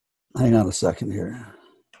 Hang on a second here.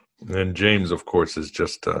 And James, of course, is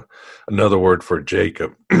just another word for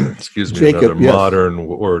Jacob. Excuse me, Jacob, another modern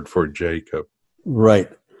word for Jacob. Right.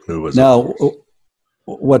 Who was now?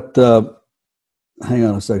 What? Hang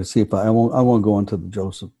on a second. See if I won't go into the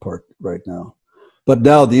Joseph part right now. But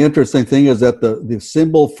now the interesting thing is that the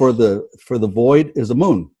symbol for the void is a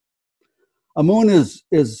moon. A moon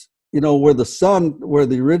is where the sun, where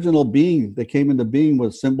the original being that came into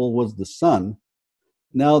being symbol was the sun.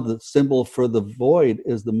 Now the symbol for the void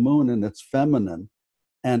is the moon, and it's feminine,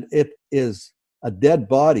 and it is a dead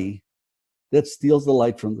body that steals the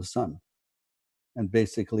light from the sun. And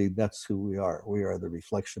basically that's who we are. We are the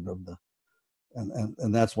reflection of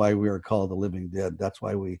and that's why we are called the living dead. That's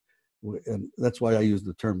why and that's why I use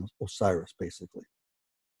the term Osiris, basically.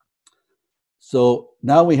 So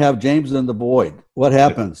now we have James in the void. What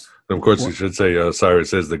happens? And of course, you should say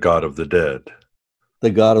Osiris is the god of the dead. The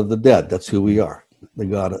god of the dead. That's who we are.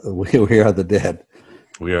 We are the dead.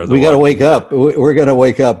 We are. We got to wake up. We're going to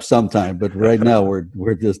wake up sometime, but right now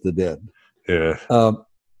we're just the dead. Yeah.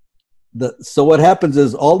 So what happens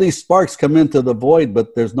is all these sparks come into the void,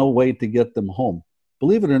 but there's no way to get them home.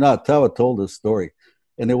 Believe it or not, Tawa told this story,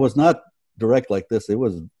 and it was not direct like this. It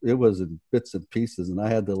was in bits and pieces, and I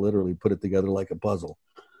had to literally put it together like a puzzle.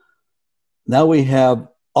 Now we have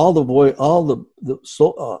all the void, all the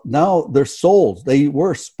soul. Now they're souls. They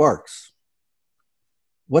were sparks.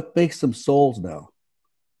 What makes them souls now?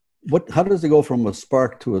 How does it go from a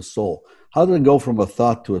spark to a soul? How does it go from a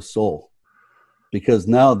thought to a soul? Because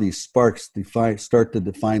now these sparks start to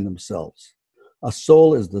define themselves. A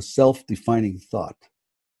soul is the self-defining thought.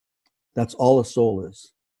 That's all a soul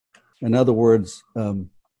is. In other words,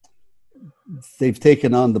 they've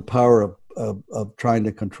taken on the power of trying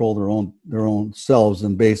to control their own selves,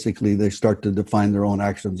 and basically they start to define their own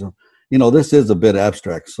actions. This is a bit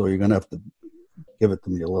abstract, so you're going to have to give it to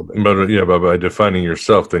me a little bit. But by defining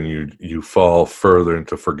yourself, then you fall further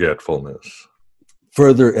into forgetfulness.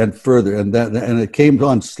 Further and further, and it came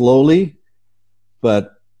on slowly,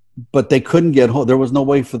 but they couldn't get home. There was no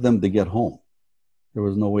way for them to get home.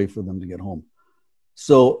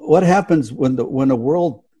 So what happens when a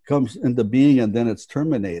world comes into being and then it's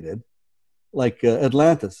terminated? Like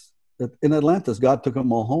Atlantis. In Atlantis, God took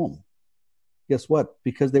them all home. Guess what?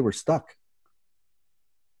 Because they were stuck.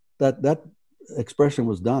 That expression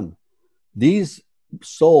was done. These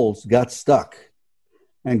souls got stuck,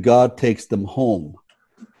 and God takes them home.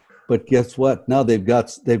 But guess what? Now they've got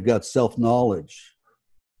self-knowledge.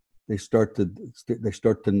 They start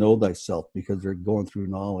to know thyself because they're going through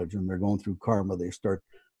knowledge and they're going through karma. They start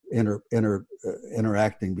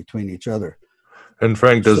interacting between each other. And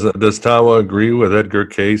Frank, does Tawa agree with Edgar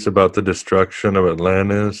Cayce about the destruction of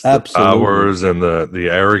Atlantis, absolutely. The powers and the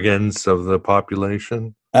arrogance of the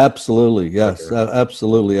population? Absolutely, yes, okay.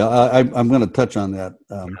 Absolutely. I'm going to touch on that.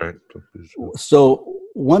 Right. So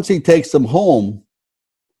once he takes them home,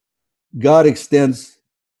 God extends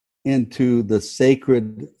into the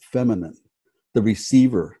sacred feminine, the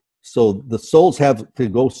receiver. So the souls have to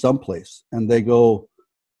go someplace, and they go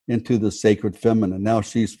into the sacred feminine. Now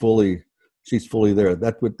she's fully there.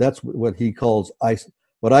 That's what he calls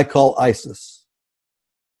what I call Isis,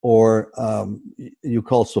 or you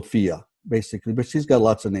call Sophia, basically. But she's got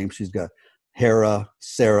lots of names. She's got Hera,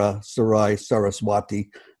 Sarah, Sarai, Saraswati.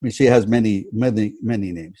 I mean, she has many, many,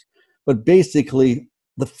 many names. But basically,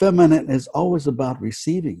 the feminine is always about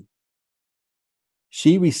receiving.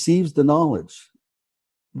 She receives the knowledge.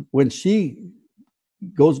 When she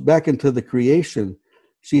goes back into the creation,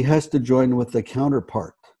 she has to join with the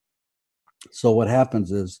counterpart. So what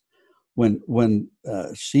happens is when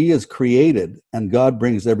she is created and God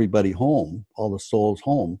brings everybody home, all the souls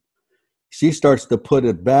home, she starts to put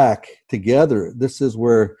it back together. This is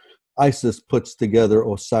where Isis puts together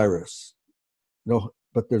Osiris.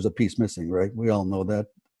 But there's a piece missing, right? We all know that.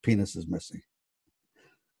 Penis is missing.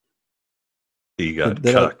 He got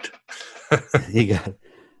cucked. He got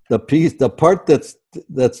the part that's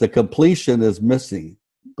the completion is missing,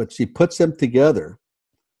 but she puts them together.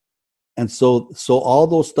 And so all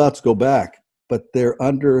those thoughts go back, but they're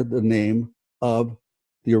under the name of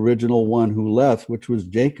the original one who left, which was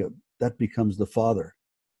Jacob. That becomes the father.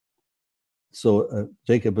 So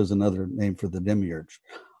Jacob is another name for the demiurge,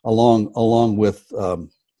 along with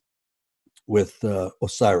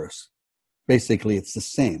Osiris. Basically, it's the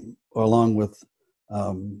same, along with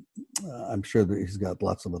I'm sure that he's got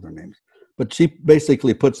lots of other names. But she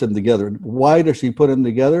basically puts them together. Why does she put them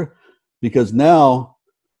together? Because now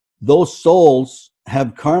those souls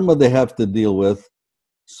have karma they have to deal with,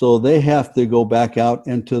 so they have to go back out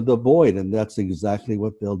into the void, and that's exactly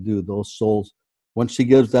what they'll do. Those souls, once she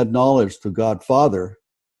gives that knowledge to God Father,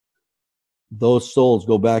 those souls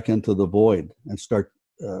go back into the void and start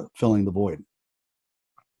filling the void.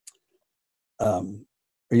 Are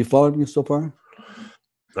you following me so far?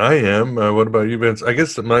 I am. What about you, Vince? I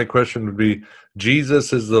guess my question would be,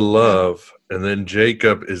 Jesus is the love, and then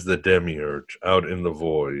Jacob is the demiurge out in the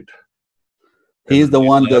void. He's the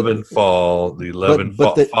one that... The 11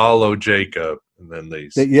 follow Jacob, and then they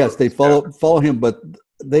follow him, but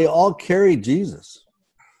they all carry Jesus.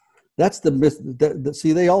 That's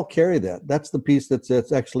see, they all carry that. That's the piece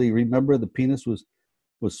that's actually, remember the penis was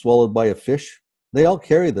swallowed by a fish? They all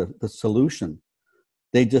carry the solution.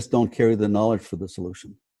 They just don't carry the knowledge for the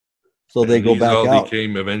solution. So they go back out.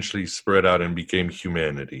 Became eventually spread out and became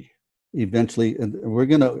humanity. Eventually, and we're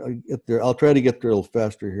gonna get there. I'll try to get there a little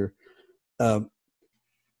faster here,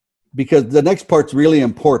 because the next part's really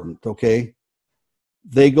important. Okay,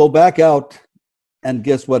 they go back out, and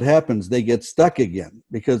guess what happens? They get stuck again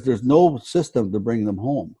because there's no system to bring them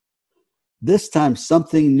home. This time,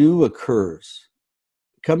 something new occurs,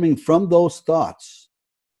 coming from those thoughts.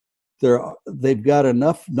 They've got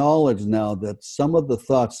enough knowledge now that some of the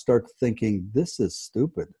thoughts start thinking, "This is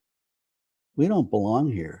stupid. We don't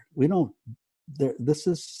belong here. We don't.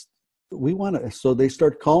 We want to." So they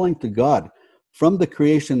start calling to God from the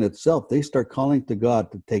creation itself. They start calling to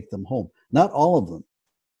God to take them home. Not all of them,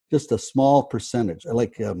 just a small percentage. I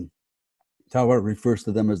like Tower refers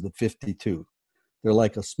to them as the 52. They're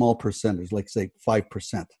like a small percentage, like say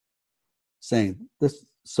 5%. Saying this.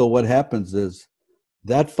 So what happens is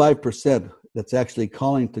that 5% that's actually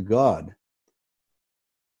calling to God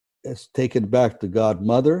is taken back to God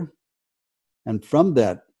Mother. And from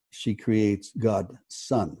that, she creates God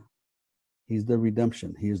Son. He's the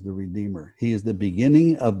redemption. He is the Redeemer. He is the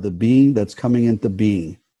beginning of the being that's coming into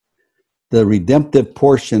being. The redemptive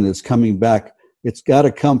portion is coming back. It's got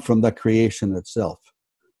to come from the creation itself.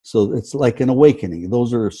 So it's like an awakening.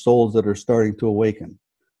 Those are souls that are starting to awaken.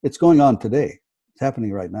 It's going on today. It's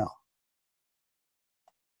happening right now.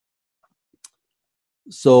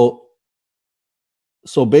 So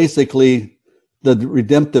basically, the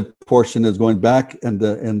redemptive portion is going back, and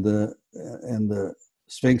the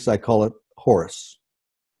Sphinx, I call it Horus.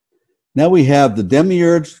 Now we have the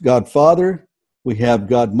demiurge, God Father, we have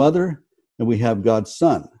God Mother, and we have God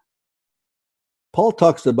Son. Paul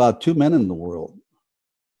talks about two men in the world.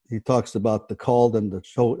 He talks about the called and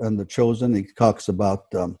the chosen. He talks about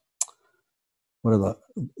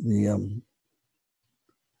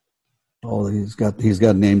he's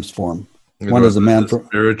got names for them. One is a man from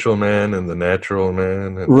spiritual man and the natural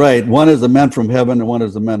man. Right. One is a man from heaven and one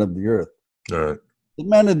is a man of the earth. Right. The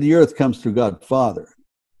man of the earth comes through God Father.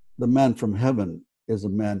 The man from heaven is a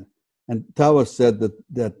man. And Tawa said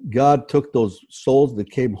that God took those souls that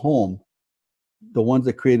came home, the ones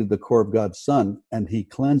that created the core of God's Son, and he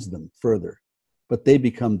cleansed them further. But they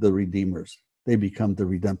become the redeemers. They become the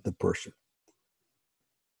redemptive portion.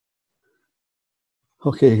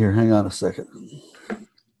 Okay, here, hang on a second.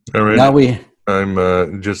 All right. Now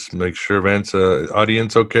I'm just make sure, Vance.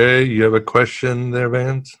 Audience, okay? You have a question there,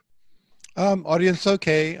 Vance? Audience,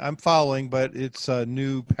 okay. I'm following, but it's a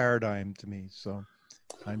new paradigm to me, so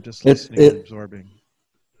I'm just listening and absorbing.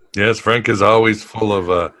 Yes, Frank is always full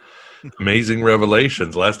of amazing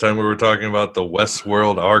revelations. Last time we were talking about the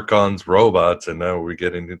Westworld Archons robots, and now we're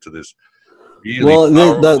getting into this really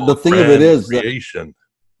powerful the thing of it is creation.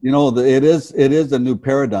 It is a new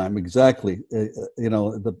paradigm. Exactly.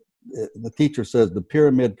 The teacher says the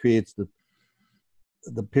pyramid creates the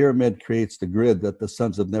grid that the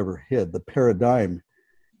sons have never hid. The paradigm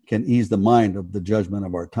can ease the mind of the judgment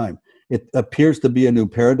of our time. It appears to be a new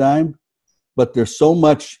paradigm, but there's so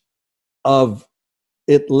much of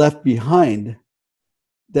it left behind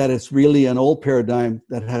that it's really an old paradigm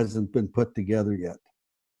that hasn't been put together yet.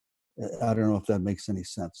 I don't know if that makes any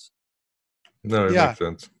sense. No, it makes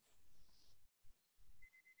sense.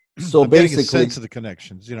 So I'm basically, getting a sense of the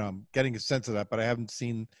connections. I'm getting a sense of that, but I haven't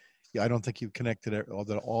seen. I don't think you've connected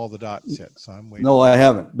all the dots yet. So I'm waiting. No, I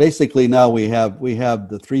haven't. Basically, now we have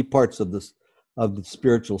the three parts of the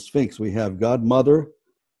spiritual Sphinx. We have God Mother,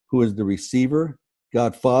 who is the receiver;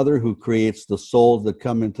 God Father, who creates the souls that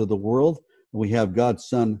come into the world; and we have God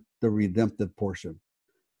Son, the redemptive portion.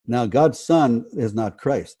 Now, God's Son is not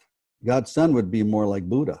Christ. God's Son would be more like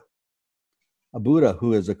Buddha. A Buddha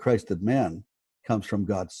who is a Christed man comes from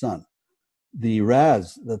God's Son. The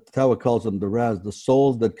Raz, the Tawa calls them the Raz, the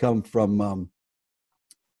souls that come from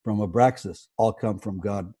Abraxas all come from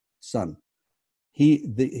God's Son.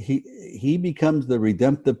 He becomes the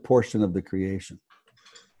redemptive portion of the creation.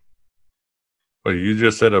 Well, you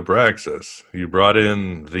just said Abraxas. You brought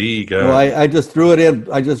in the guy. No, I just threw it in.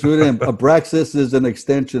 Abraxas is an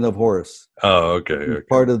extension of Horus. Oh, okay.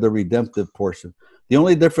 Part of the redemptive portion. The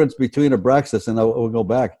only difference between Abraxas, and we'll go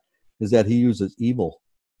back, is that he uses evil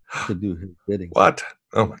to do his bidding. What?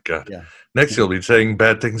 Oh, my God. Yeah. Next, you'll be saying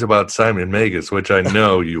bad things about Simon Magus, which I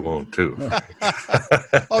know you won't do.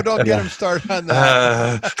 Oh, don't get him started on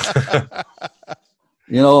that.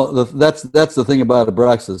 That's the thing about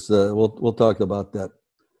Abraxas. We'll talk about that.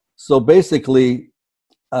 So basically,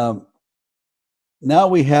 now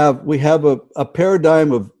we have a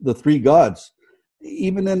paradigm of the three gods.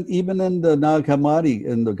 Even in the Nag Hammadi,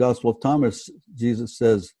 in the Gospel of Thomas, Jesus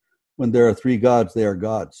says, when there are three gods, they are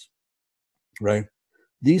gods, right?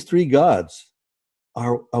 These three gods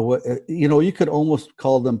are you could almost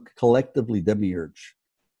call them collectively demiurge.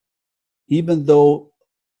 Even though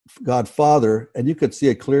God Father, and you could see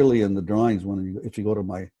it clearly in the drawings if you go to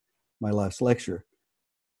my last lecture,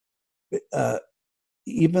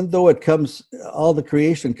 even though all the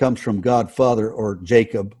creation comes from God Father or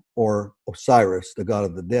Jacob or Osiris, the god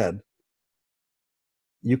of the dead,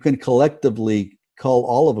 you can collectively call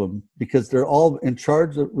all of them because they're all in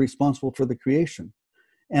charge of, responsible for the creation.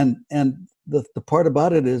 And the part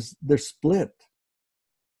about it is they're split.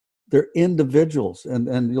 They're individuals.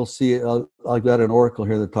 And you'll see, I've got an oracle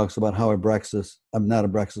here that talks about how Abraxas, not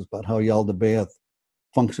Abraxas, but how Yaldabaoth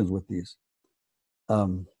functions with these.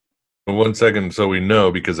 1 second, so we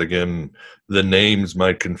know, because again, the names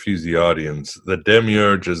might confuse the audience. The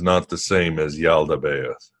demiurge is not the same as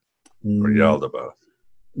Yaldabaoth or Yaldabaoth.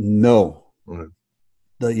 No.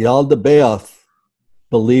 The Yaldabaoth,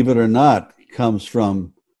 believe it or not, comes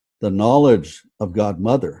from the knowledge of God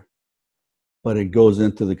Mother, but it goes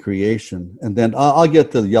into the creation. And then I'll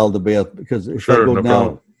get to the Yaldabaoth, because if I go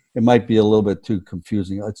down, it might be a little bit too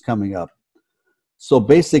confusing. It's coming up. So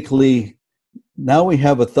basically, now we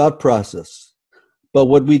have a thought process. But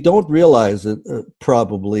what we don't realize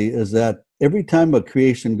probably is that every time a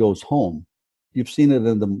creation goes home, you've seen it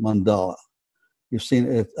in the mandala. You've seen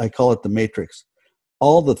it, I call it the matrix.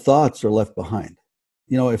 All the thoughts are left behind.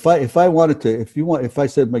 If I wanted to, if I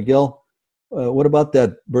said, Miguel, what about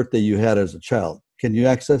that birthday you had as a child? Can you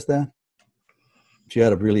access that? If you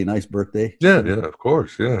had a really nice birthday? Yeah, of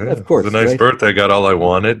course. Yeah. Of course. It was a nice birthday, got all I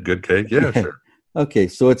wanted, good cake. Yeah, sure. Okay,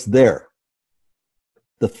 so it's there.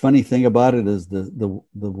 The funny thing about it is the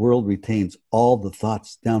world retains all the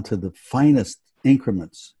thoughts down to the finest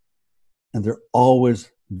increments, and they're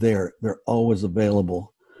always there. They're always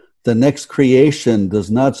available. The next creation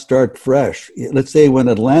does not start fresh. Let's say when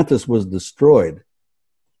Atlantis was destroyed,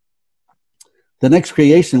 the next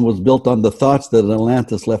creation was built on the thoughts that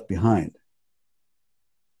Atlantis left behind.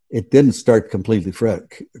 It didn't start completely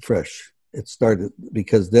fresh. It started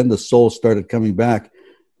because then the soul started coming back.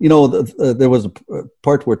 There was a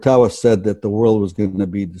part where Tawas said that the world was going to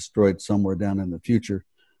be destroyed somewhere down in the future.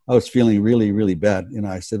 I was feeling really, really bad.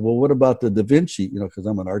 I said, well, what about the Da Vinci? Because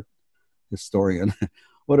I'm an art historian.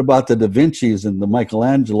 What about the Da Vinci's and the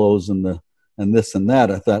Michelangelos and this and that?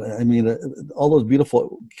 I thought, all those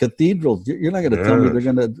beautiful cathedrals. You're not going to tell me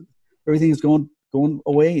everything's going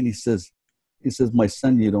away. And he says, my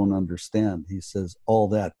son, you don't understand. He says, all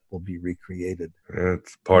that will be recreated.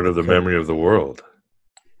 It's part of the memory of the world.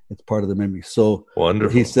 It's part of the memory. So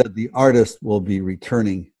wonderful. He said the artist will be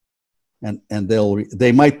returning, and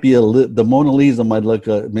they might be the Mona Lisa might look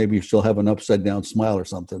maybe she'll have an upside down smile or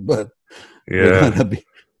something, but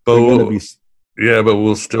but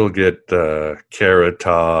we'll still get Carrot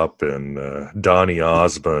Top and Donny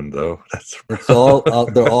Osmond though. It's all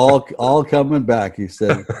they're all coming back. He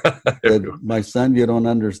said, my son, you don't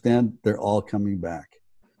understand. They're all coming back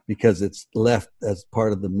because it's left as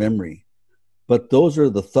part of the memory. But those are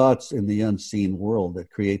the thoughts in the unseen world that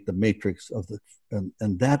create the matrix of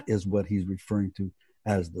and that is what he's referring to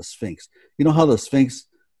as the Sphinx. You know how the Sphinx,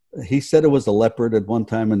 he said it was a leopard at one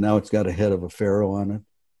time and now it's got a head of a pharaoh on it.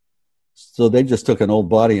 So they just took an old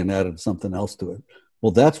body and added something else to it.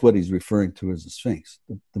 Well, that's what he's referring to as the Sphinx,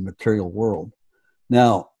 the material world.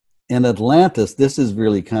 Now, in Atlantis, this is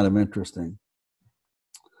really kind of interesting.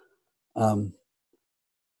 The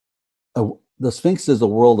Sphinx is a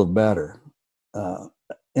world of matter.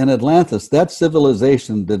 In Atlantis, that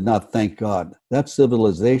civilization did not thank God. That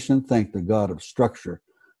civilization thanked the god of structure,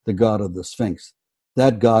 the god of the Sphinx.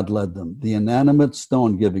 That god led them, the inanimate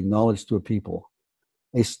stone giving knowledge to a people,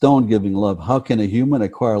 a stone giving love. How can a human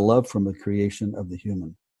acquire love from the creation of the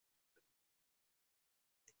human?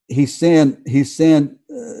 He's saying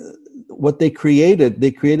what they created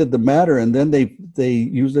the matter, and then they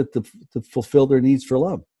use it to fulfill their needs for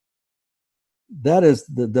love. That is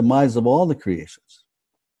the demise of all the creations.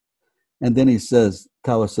 And then he says,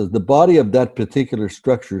 Tawas says, the body of that particular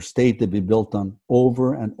structure stayed to be built on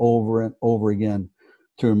over and over and over again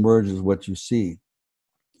to emerge as what you see.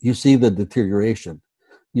 You see the deterioration.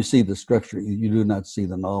 You see the structure. You do not see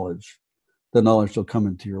the knowledge. The knowledge will come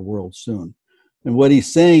into your world soon. And what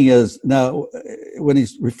he's saying is, now, when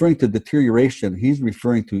he's referring to deterioration, he's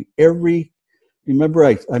referring to remember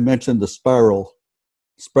I mentioned the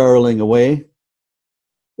spiraling away?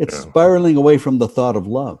 It's spiraling away from the thought of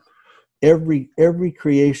love. every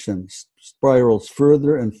creation spirals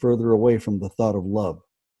further and further away from the thought of love.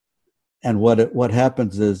 And what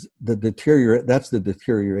happens is that's the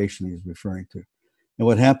deterioration he's referring to. And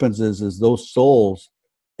what happens is those souls,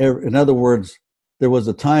 in other words, there was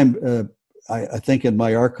a time, I think in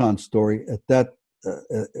my Archon story, at that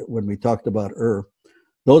when we talked about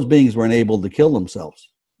those beings weren't able to kill themselves.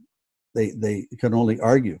 They could only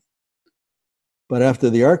argue. But after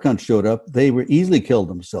the Archon showed up, they were easily killed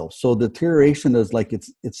themselves. So deterioration is like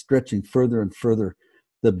it's stretching further and further.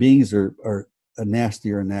 The beings are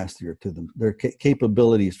nastier and nastier to them. Their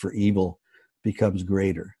capabilities for evil becomes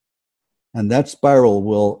greater. And that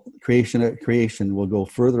spiral creation will go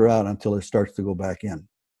further out until it starts to go back in.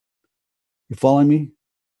 You following me?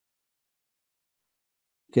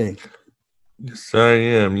 Okay. Yes, I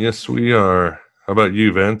am. Yes, we are. How about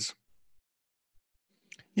you, Vince?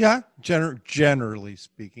 Yeah, generally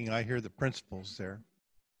speaking, I hear the principles there.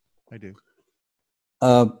 I do.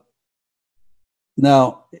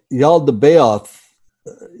 Now, Yaldabaoth,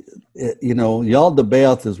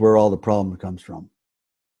 Yaldabaoth is where all the problem comes from.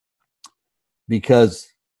 Because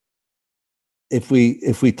what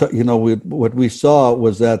we saw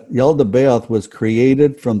was that Yaldabaoth was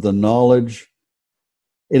created from the knowledge.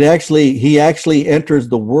 He actually enters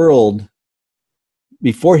the world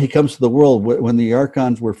before he comes to the world. When the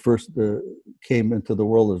Archons were first came into the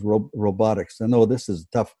world as robotics. I know this is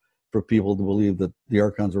tough for people to believe that the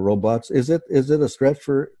Archons are robots. Is it a stretch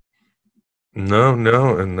for? No,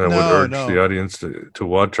 and I would urge the audience to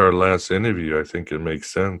watch our last interview. I think it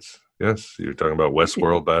makes sense. Yes, you're talking about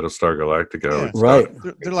Westworld, Battlestar Galactica. Yeah. Right.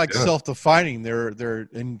 They're like self-defining. They're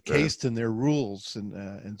encased in their rules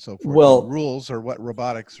and so forth. Well, the rules are what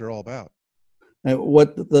robotics are all about. And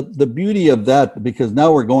what the beauty of that, because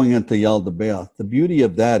now we're going into Yaldabaoth, the beauty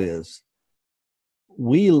of that is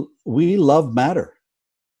we love matter.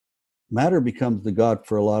 Matter becomes the God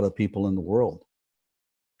for a lot of people in the world.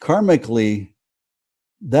 Karmically,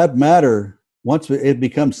 that matter, once it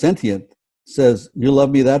becomes sentient, says, you love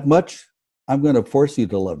me that much? I'm going to force you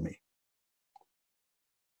to love me.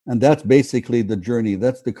 And that's basically the journey.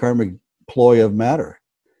 That's the karmic ploy of matter,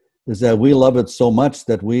 is that we love it so much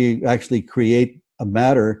that we actually create a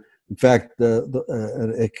matter. In fact,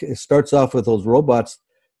 it starts off with those robots,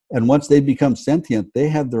 and once they become sentient, they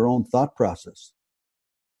have their own thought process.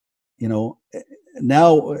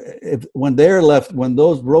 Now when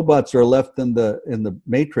those robots are left in the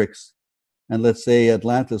Matrix, and let's say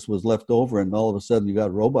Atlantis was left over, and all of a sudden you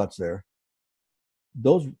got robots there,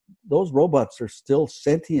 those robots are still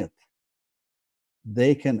sentient.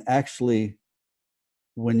 They can actually,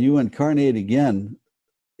 when you incarnate again,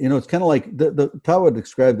 it's kind of like the Tawa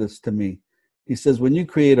described this to me. He says, when you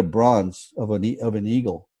create a bronze of an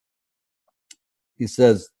eagle, he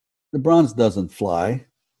says the bronze doesn't fly.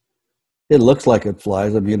 It looks like it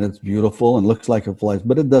flies. I mean, it's beautiful and looks like it flies,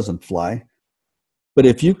 but it doesn't fly. But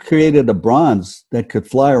if you created a bronze that could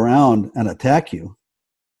fly around and attack you,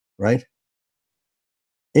 right?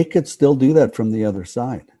 It could still do that from the other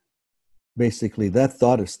side. Basically, that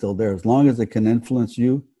thought is still there. As long as it can influence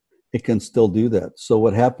you, it can still do that. So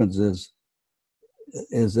what happens is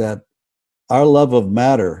that our love of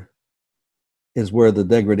matter is where the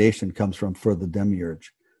degradation comes from for the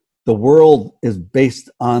demiurge. The world is based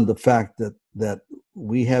on the fact that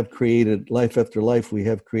we have created, life after life, we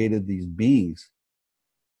have created these beings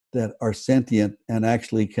that are sentient and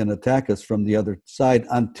actually can attack us from the other side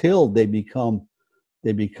until they become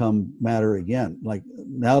matter again. Like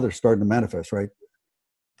now they're starting to manifest, right?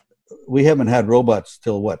 We haven't had robots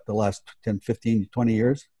till what, the last 10, 15, 20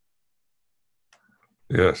 years?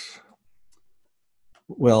 Yes.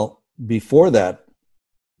 Well, before that,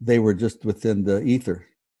 they were just within the ether,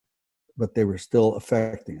 but they were still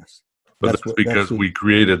affecting us. But that's because we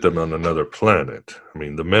created them on another planet. I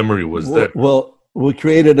mean, the memory was there. Well, we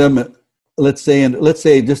created them, let's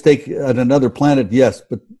say just take on another planet, yes,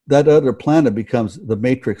 but that other planet becomes the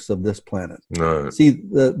matrix of this planet. No. See,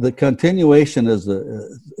 the continuation is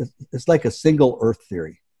it's like a single Earth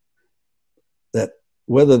theory. That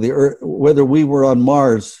whether we were on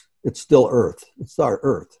Mars, it's still Earth. It's our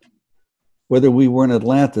Earth. Whether we were in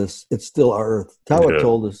Atlantis, it's still our Earth. Tawa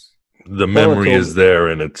told us. The memory is there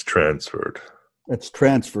and it's transferred. It's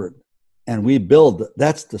transferred. And we build,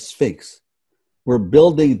 that's the Sphinx. We're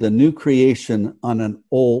building the new creation on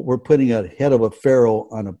we're putting a head of a pharaoh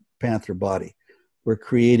on a panther body. We're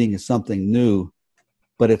creating something new,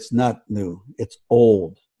 but it's not new. It's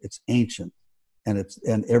old. It's ancient. And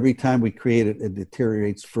every time we create it, it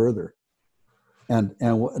deteriorates further. And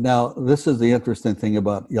now this is the interesting thing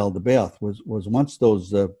about Yaldabaoth was once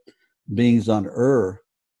those beings on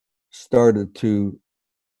started to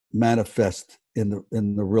manifest in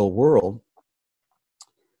the real world,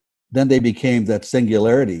 then they became that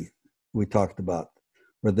singularity we talked about,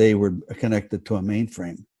 where they were connected to a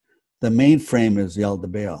mainframe. The mainframe is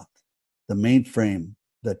Yaldabaoth, the mainframe,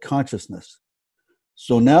 that consciousness.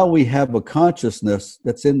 So now we have a consciousness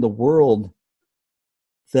that's in the world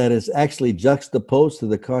that is actually juxtaposed to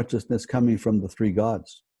the consciousness coming from the three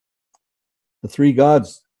gods. The three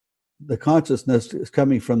gods, the consciousness is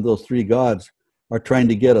coming from those three gods are trying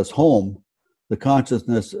to get us home. The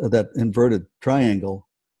consciousness of that inverted triangle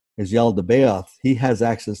is Yaldabaoth. He has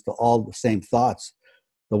access to all the same thoughts.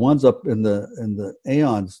 The ones up in the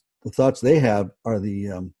aeons, the thoughts they have are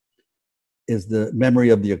is the memory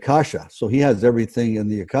of the Akasha. So he has everything in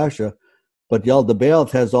the Akasha, but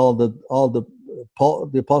Yaldabaoth has all the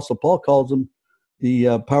Apostle Paul calls them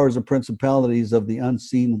the powers and principalities of the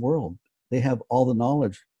unseen world. They have all the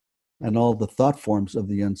knowledge and all the thought forms of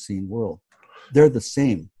the unseen world. They're the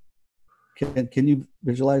same. Can you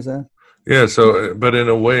visualize that? Yeah. So, but in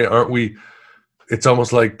a way, aren't we? It's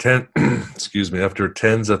almost like after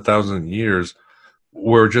tens of thousands of years,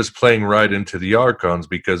 we're just playing right into the archons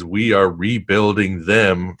because we are rebuilding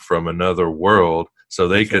them from another world so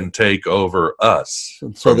they can take over us.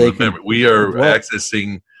 So we are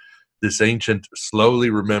accessing this slowly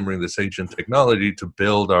remembering this ancient technology to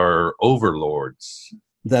build our overlords.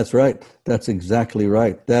 That's right. That's exactly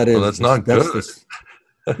right. That is. Well, that's not good.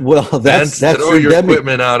 That's throw your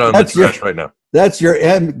equipment out on the trash right now. That's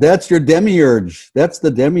your demiurge. That's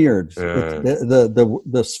the demiurge. Yeah.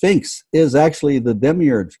 The Sphinx is actually the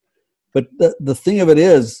demiurge. But the thing of it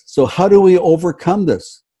is, so how do we overcome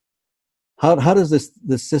this? How does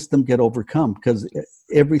this system get overcome? Because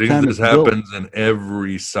every time this happens in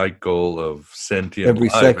every cycle of sentient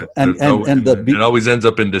life. Cycle, it always ends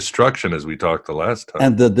up in destruction, as we talked the last time.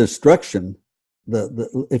 And the destruction,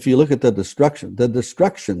 if you look at the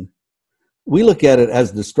destruction. We look at it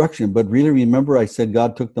as destruction, but really remember I said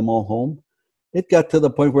God took them all home? It got to the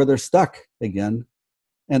point where they're stuck again.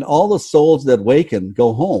 And all the souls that waken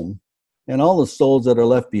go home, and all the souls that are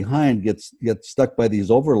left behind get stuck by these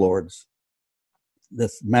overlords.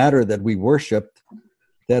 This matter that we worshipped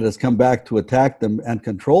that has come back to attack them and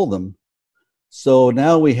control them. So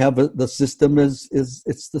now we have the system it's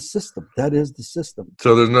the system. That is the system.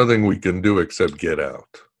 So there's nothing we can do except get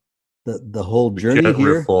out. The whole journey can't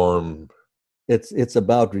here. Reform. It's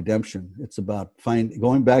about redemption. It's about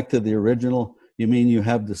going back to the original. You mean you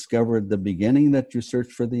have discovered the beginning that you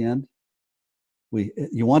searched for the end?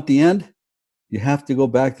 You want the end? You have to go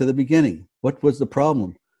back to the beginning. What was the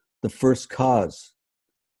problem? The first cause.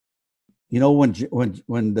 You know, when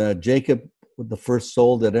Jacob, the first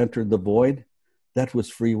soul that entered the void, that was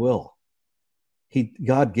free will.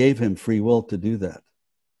 God gave him free will to do that.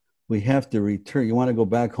 We have to return. You want to go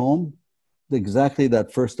back home? Exactly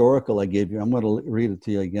that first oracle I gave you. I'm going to read it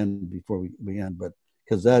to you again before we end, but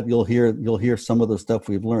because that you'll hear some of the stuff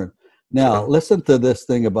we've learned. Now listen to this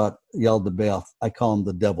thing about Yaldabaoth. I call him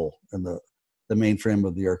the devil in the mainframe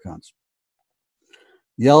of the archons.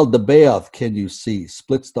 Yaldabaoth, can you see,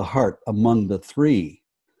 splits the heart among the three.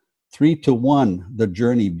 3 to 1, the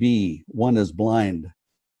journey be. One is blind,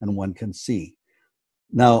 and one can see.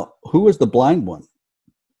 Now, who is the blind one?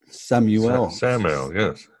 Samuel,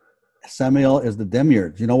 yes. Samuel is the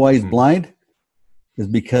demiurge. You know why he's blind? Is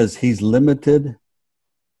because he's limited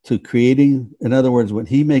to creating. In other words, when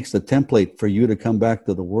he makes a template for you to come back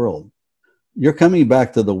to the world, you're coming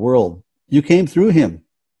back to the world. You came through him.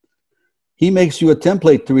 He makes you a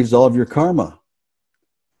template to resolve your karma.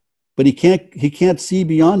 But he can't see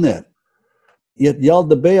beyond that. Yet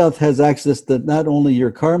Yaldabaoth has access to not only your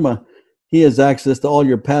karma, he has access to all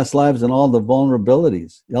your past lives and all the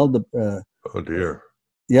vulnerabilities. Oh dear.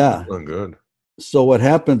 Yeah. That's not good. So what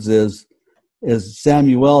happens is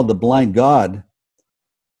Samuel, the blind god,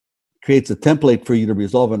 creates a template for you to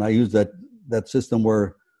resolve. And I use that system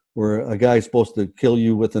where a guy is supposed to kill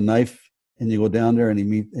you with a knife, and you go down there and you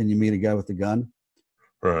meet a guy with a gun.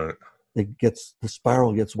 Right. The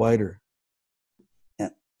spiral gets wider.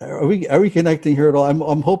 Are we connecting here at all?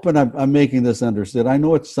 I'm hoping I'm making this understood. I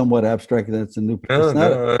know it's somewhat abstract and it's a new.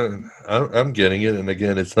 I'm getting it, and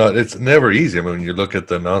again, it's never easy. I mean, when you look at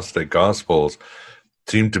the Gnostic Gospels,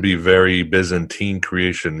 seem to be very Byzantine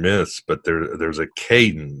creation myths, but there's a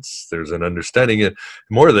cadence, there's an understanding. It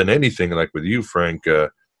more than anything, like with you, Frank.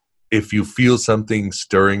 If you feel something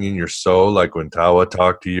stirring in your soul, like when Tawa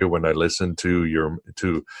talked to you, when I listened to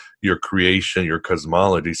your creation, your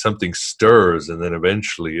cosmology, something stirs, and then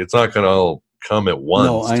eventually it's not going to all come at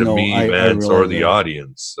once me, Vance, or the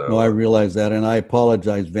audience. So. No, I realize that, and I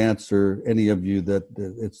apologize, Vance, or any of you, that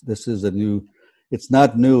this is a new. it's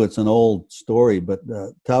not new. It's an old story, but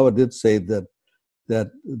Tawa did say that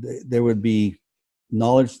there would be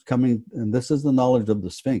knowledge coming, and this is the knowledge of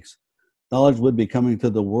the Sphinx. Knowledge would be coming to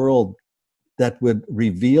the world that would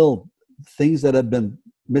reveal things that have been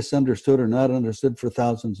misunderstood or not understood for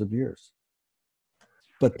thousands of years.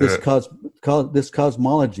 But this this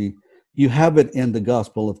cosmology, you have it in the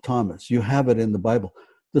Gospel of Thomas. You have it in the Bible.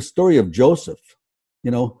 The story of Joseph,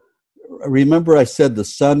 remember I said the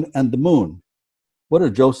sun and the moon. What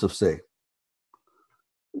did Joseph say?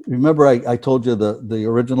 Remember I told you the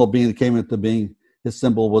original being that came into being, his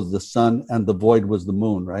symbol was the sun and the void was the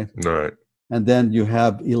moon, right? Right. And then you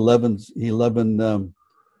have 11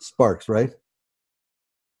 sparks, right?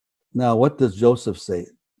 Now, what does Joseph say?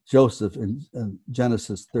 Joseph in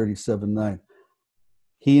Genesis 37:9.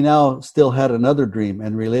 He now still had another dream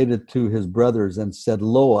and related to his brothers and said,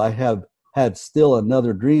 "Lo, I have had still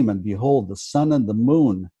another dream, and behold, the sun and the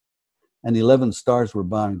moon and 11 stars were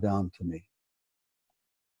bowing down to me."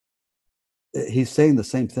 He's saying the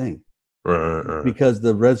same thing. Right. Because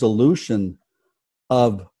the resolution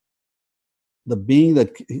of the being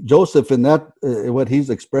that Joseph in that, what he's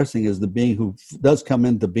expressing is the being who does come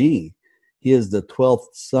into being. He is the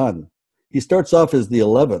 12th son. He starts off as the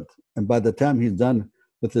 11th, and by the time he's done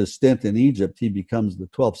with his stint in Egypt, he becomes the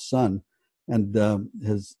 12th son, and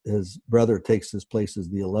his brother takes his place as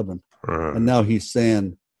the 11th. Right. And now he's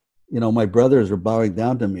saying, my brothers are bowing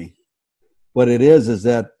down to me. What it is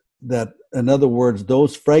that in other words,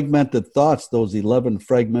 those fragmented thoughts, those 11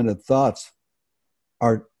 fragmented thoughts,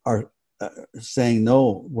 are saying,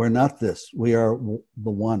 no, we're not this. We are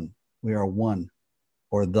the one. We are one,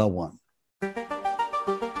 or the one.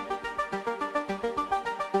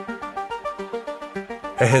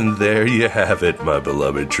 And there you have it, my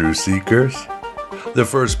beloved truth seekers. The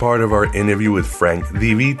first part of our interview with Frank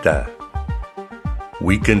De Vita.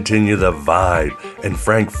 We continue the vibe, and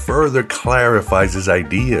Frank further clarifies his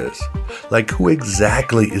ideas, like who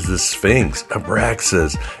exactly is the Sphinx,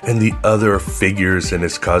 Abraxas, and the other figures in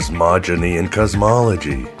his cosmogony and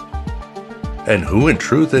cosmology, and who in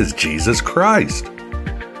truth is Jesus Christ.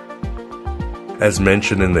 As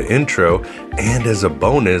mentioned in the intro, and as a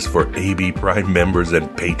bonus for AB Prime members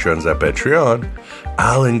and patrons at Patreon,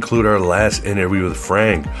 I'll include our last interview with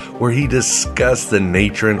Frank, where he discussed the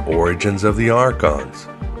nature and origins of the Archons.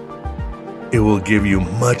 It will give you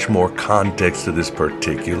much more context to this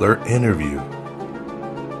particular interview.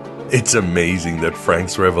 It's amazing that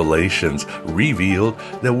Frank's revelations revealed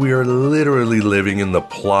that we are literally living in the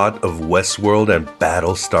plot of Westworld and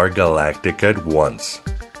Battlestar Galactica at once.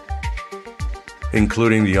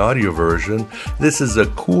 Including the audio version, this is a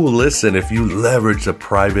cool listen if you leverage the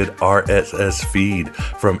private RSS feed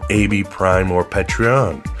from AB Prime or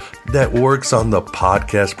Patreon that works on the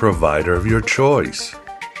podcast provider of your choice.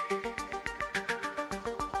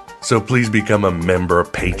 So please become a member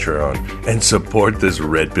of Patreon and support this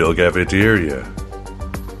Red Pill Cafeteria.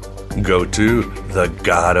 Go to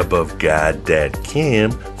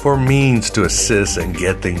thegodabovegod.com for means to assist and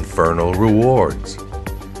get the infernal rewards.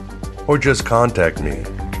 Or just contact me.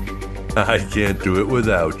 I can't do it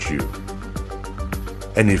without you.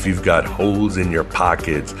 And if you've got holes in your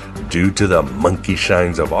pockets due to the monkey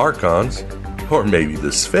shines of Archons, or maybe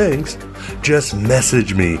the Sphinx, just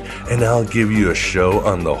message me and I'll give you a show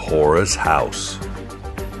on the Horus House.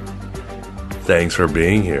 Thanks for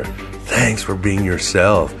being here. Thanks for being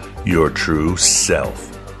yourself, your true self.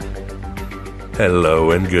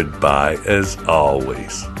 Hello and goodbye as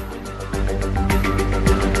always.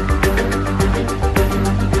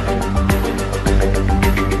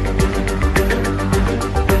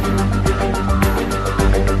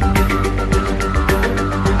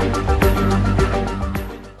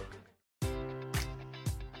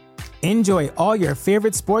 Enjoy all your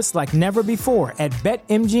favorite sports like never before at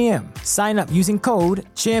BetMGM. Sign up using code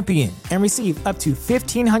CHAMPION and receive up to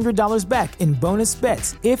 $1,500 back in bonus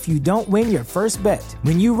bets if you don't win your first bet.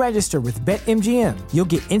 When you register with BetMGM, you'll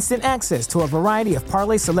get instant access to a variety of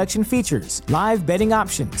parlay selection features, live betting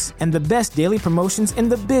options, and the best daily promotions in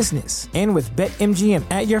the business. And with BetMGM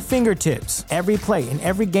at your fingertips, every play and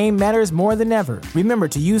every game matters more than ever. Remember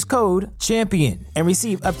to use code CHAMPION and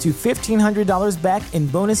receive up to $1,500 back in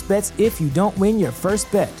bonus bets if you don't win your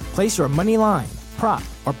first bet. Place your money line, prop,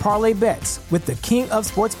 or parlay bets with the king of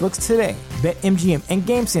sportsbooks today. BetMGM and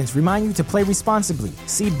GameSense remind you to play responsibly.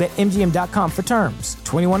 See BetMGM.com for terms.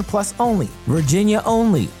 21 plus only. Virginia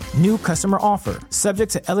only. New customer offer.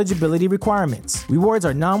 Subject to eligibility requirements. Rewards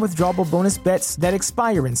are non-withdrawable bonus bets that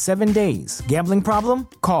expire in 7 days. Gambling problem?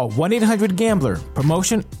 Call 1-800-GAMBLER.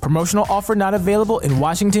 Promotional offer not available in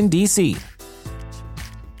Washington, D.C.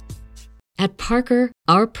 At Parker,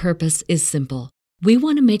 our purpose is simple. We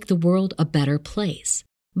want to make the world a better place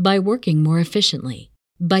by working more efficiently,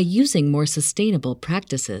 by using more sustainable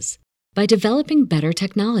practices, by developing better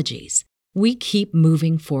technologies. We keep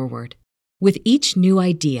moving forward. With each new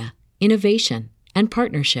idea, innovation, and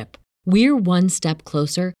partnership, we're one step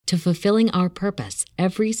closer to fulfilling our purpose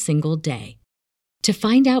every single day. To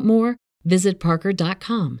find out more, visit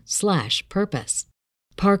parker.com/purpose.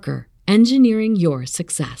 Parker, engineering your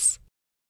success.